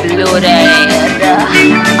secluded.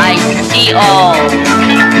 I see all.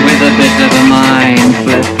 With a bit of a mind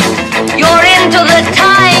flip. You're into the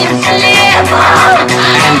time slip.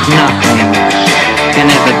 And nothing can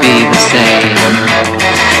ever be the same.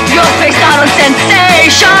 You're faced out on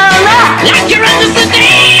sensation. Like you're under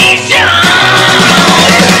sedation.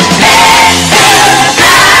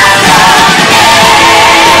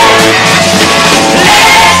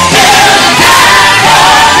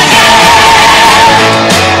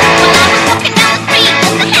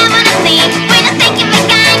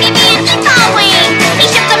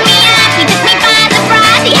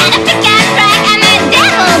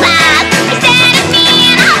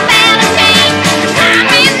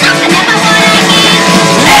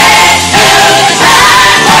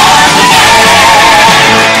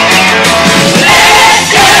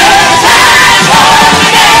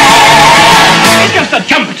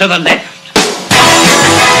 Jump to the left.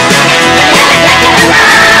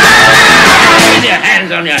 With your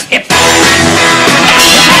hands on your hips.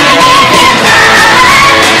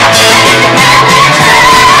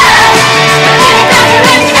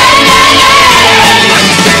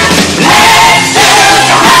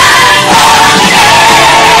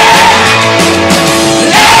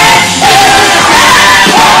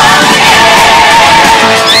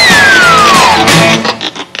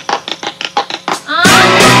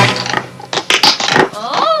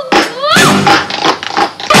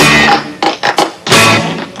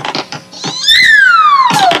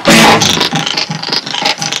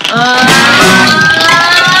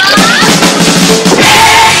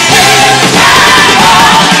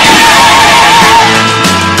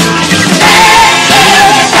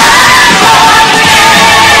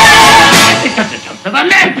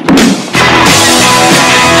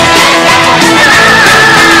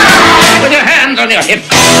 With your hands on your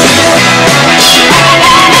hips.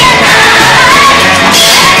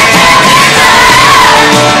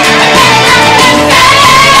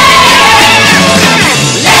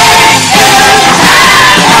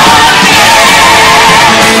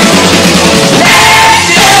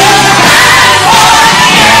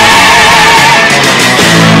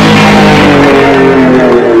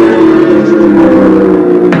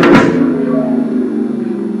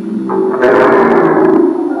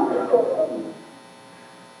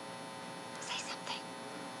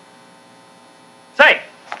 Say,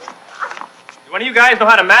 do one of you guys know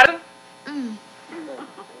how to Madden?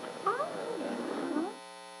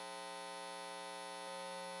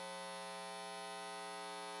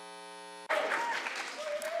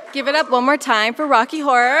 Give it up one more time for Rocky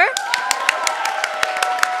Horror.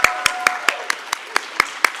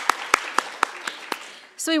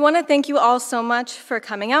 So we want to thank you all so much for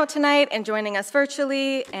coming out tonight and joining us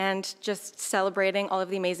virtually and just celebrating all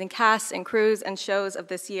of the amazing casts and crews and shows of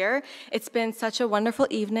this year. It's been such a wonderful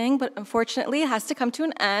evening, but unfortunately it has to come to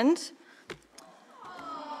an end.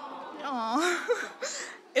 Aww.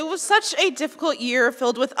 It was such a difficult year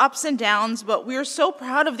filled with ups and downs, but we are so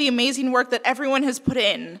proud of the amazing work that everyone has put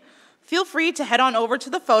in. Feel free to head on over to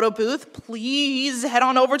the photo booth. Please head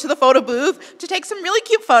on over to the photo booth to take some really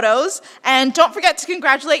cute photos. And don't forget to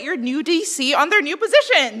congratulate your new DC on their new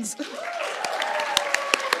positions.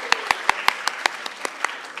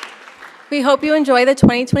 We hope you enjoy the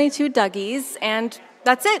 2022 Dougies, and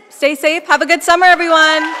that's it. Stay safe. Have a good summer,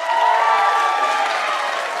 everyone.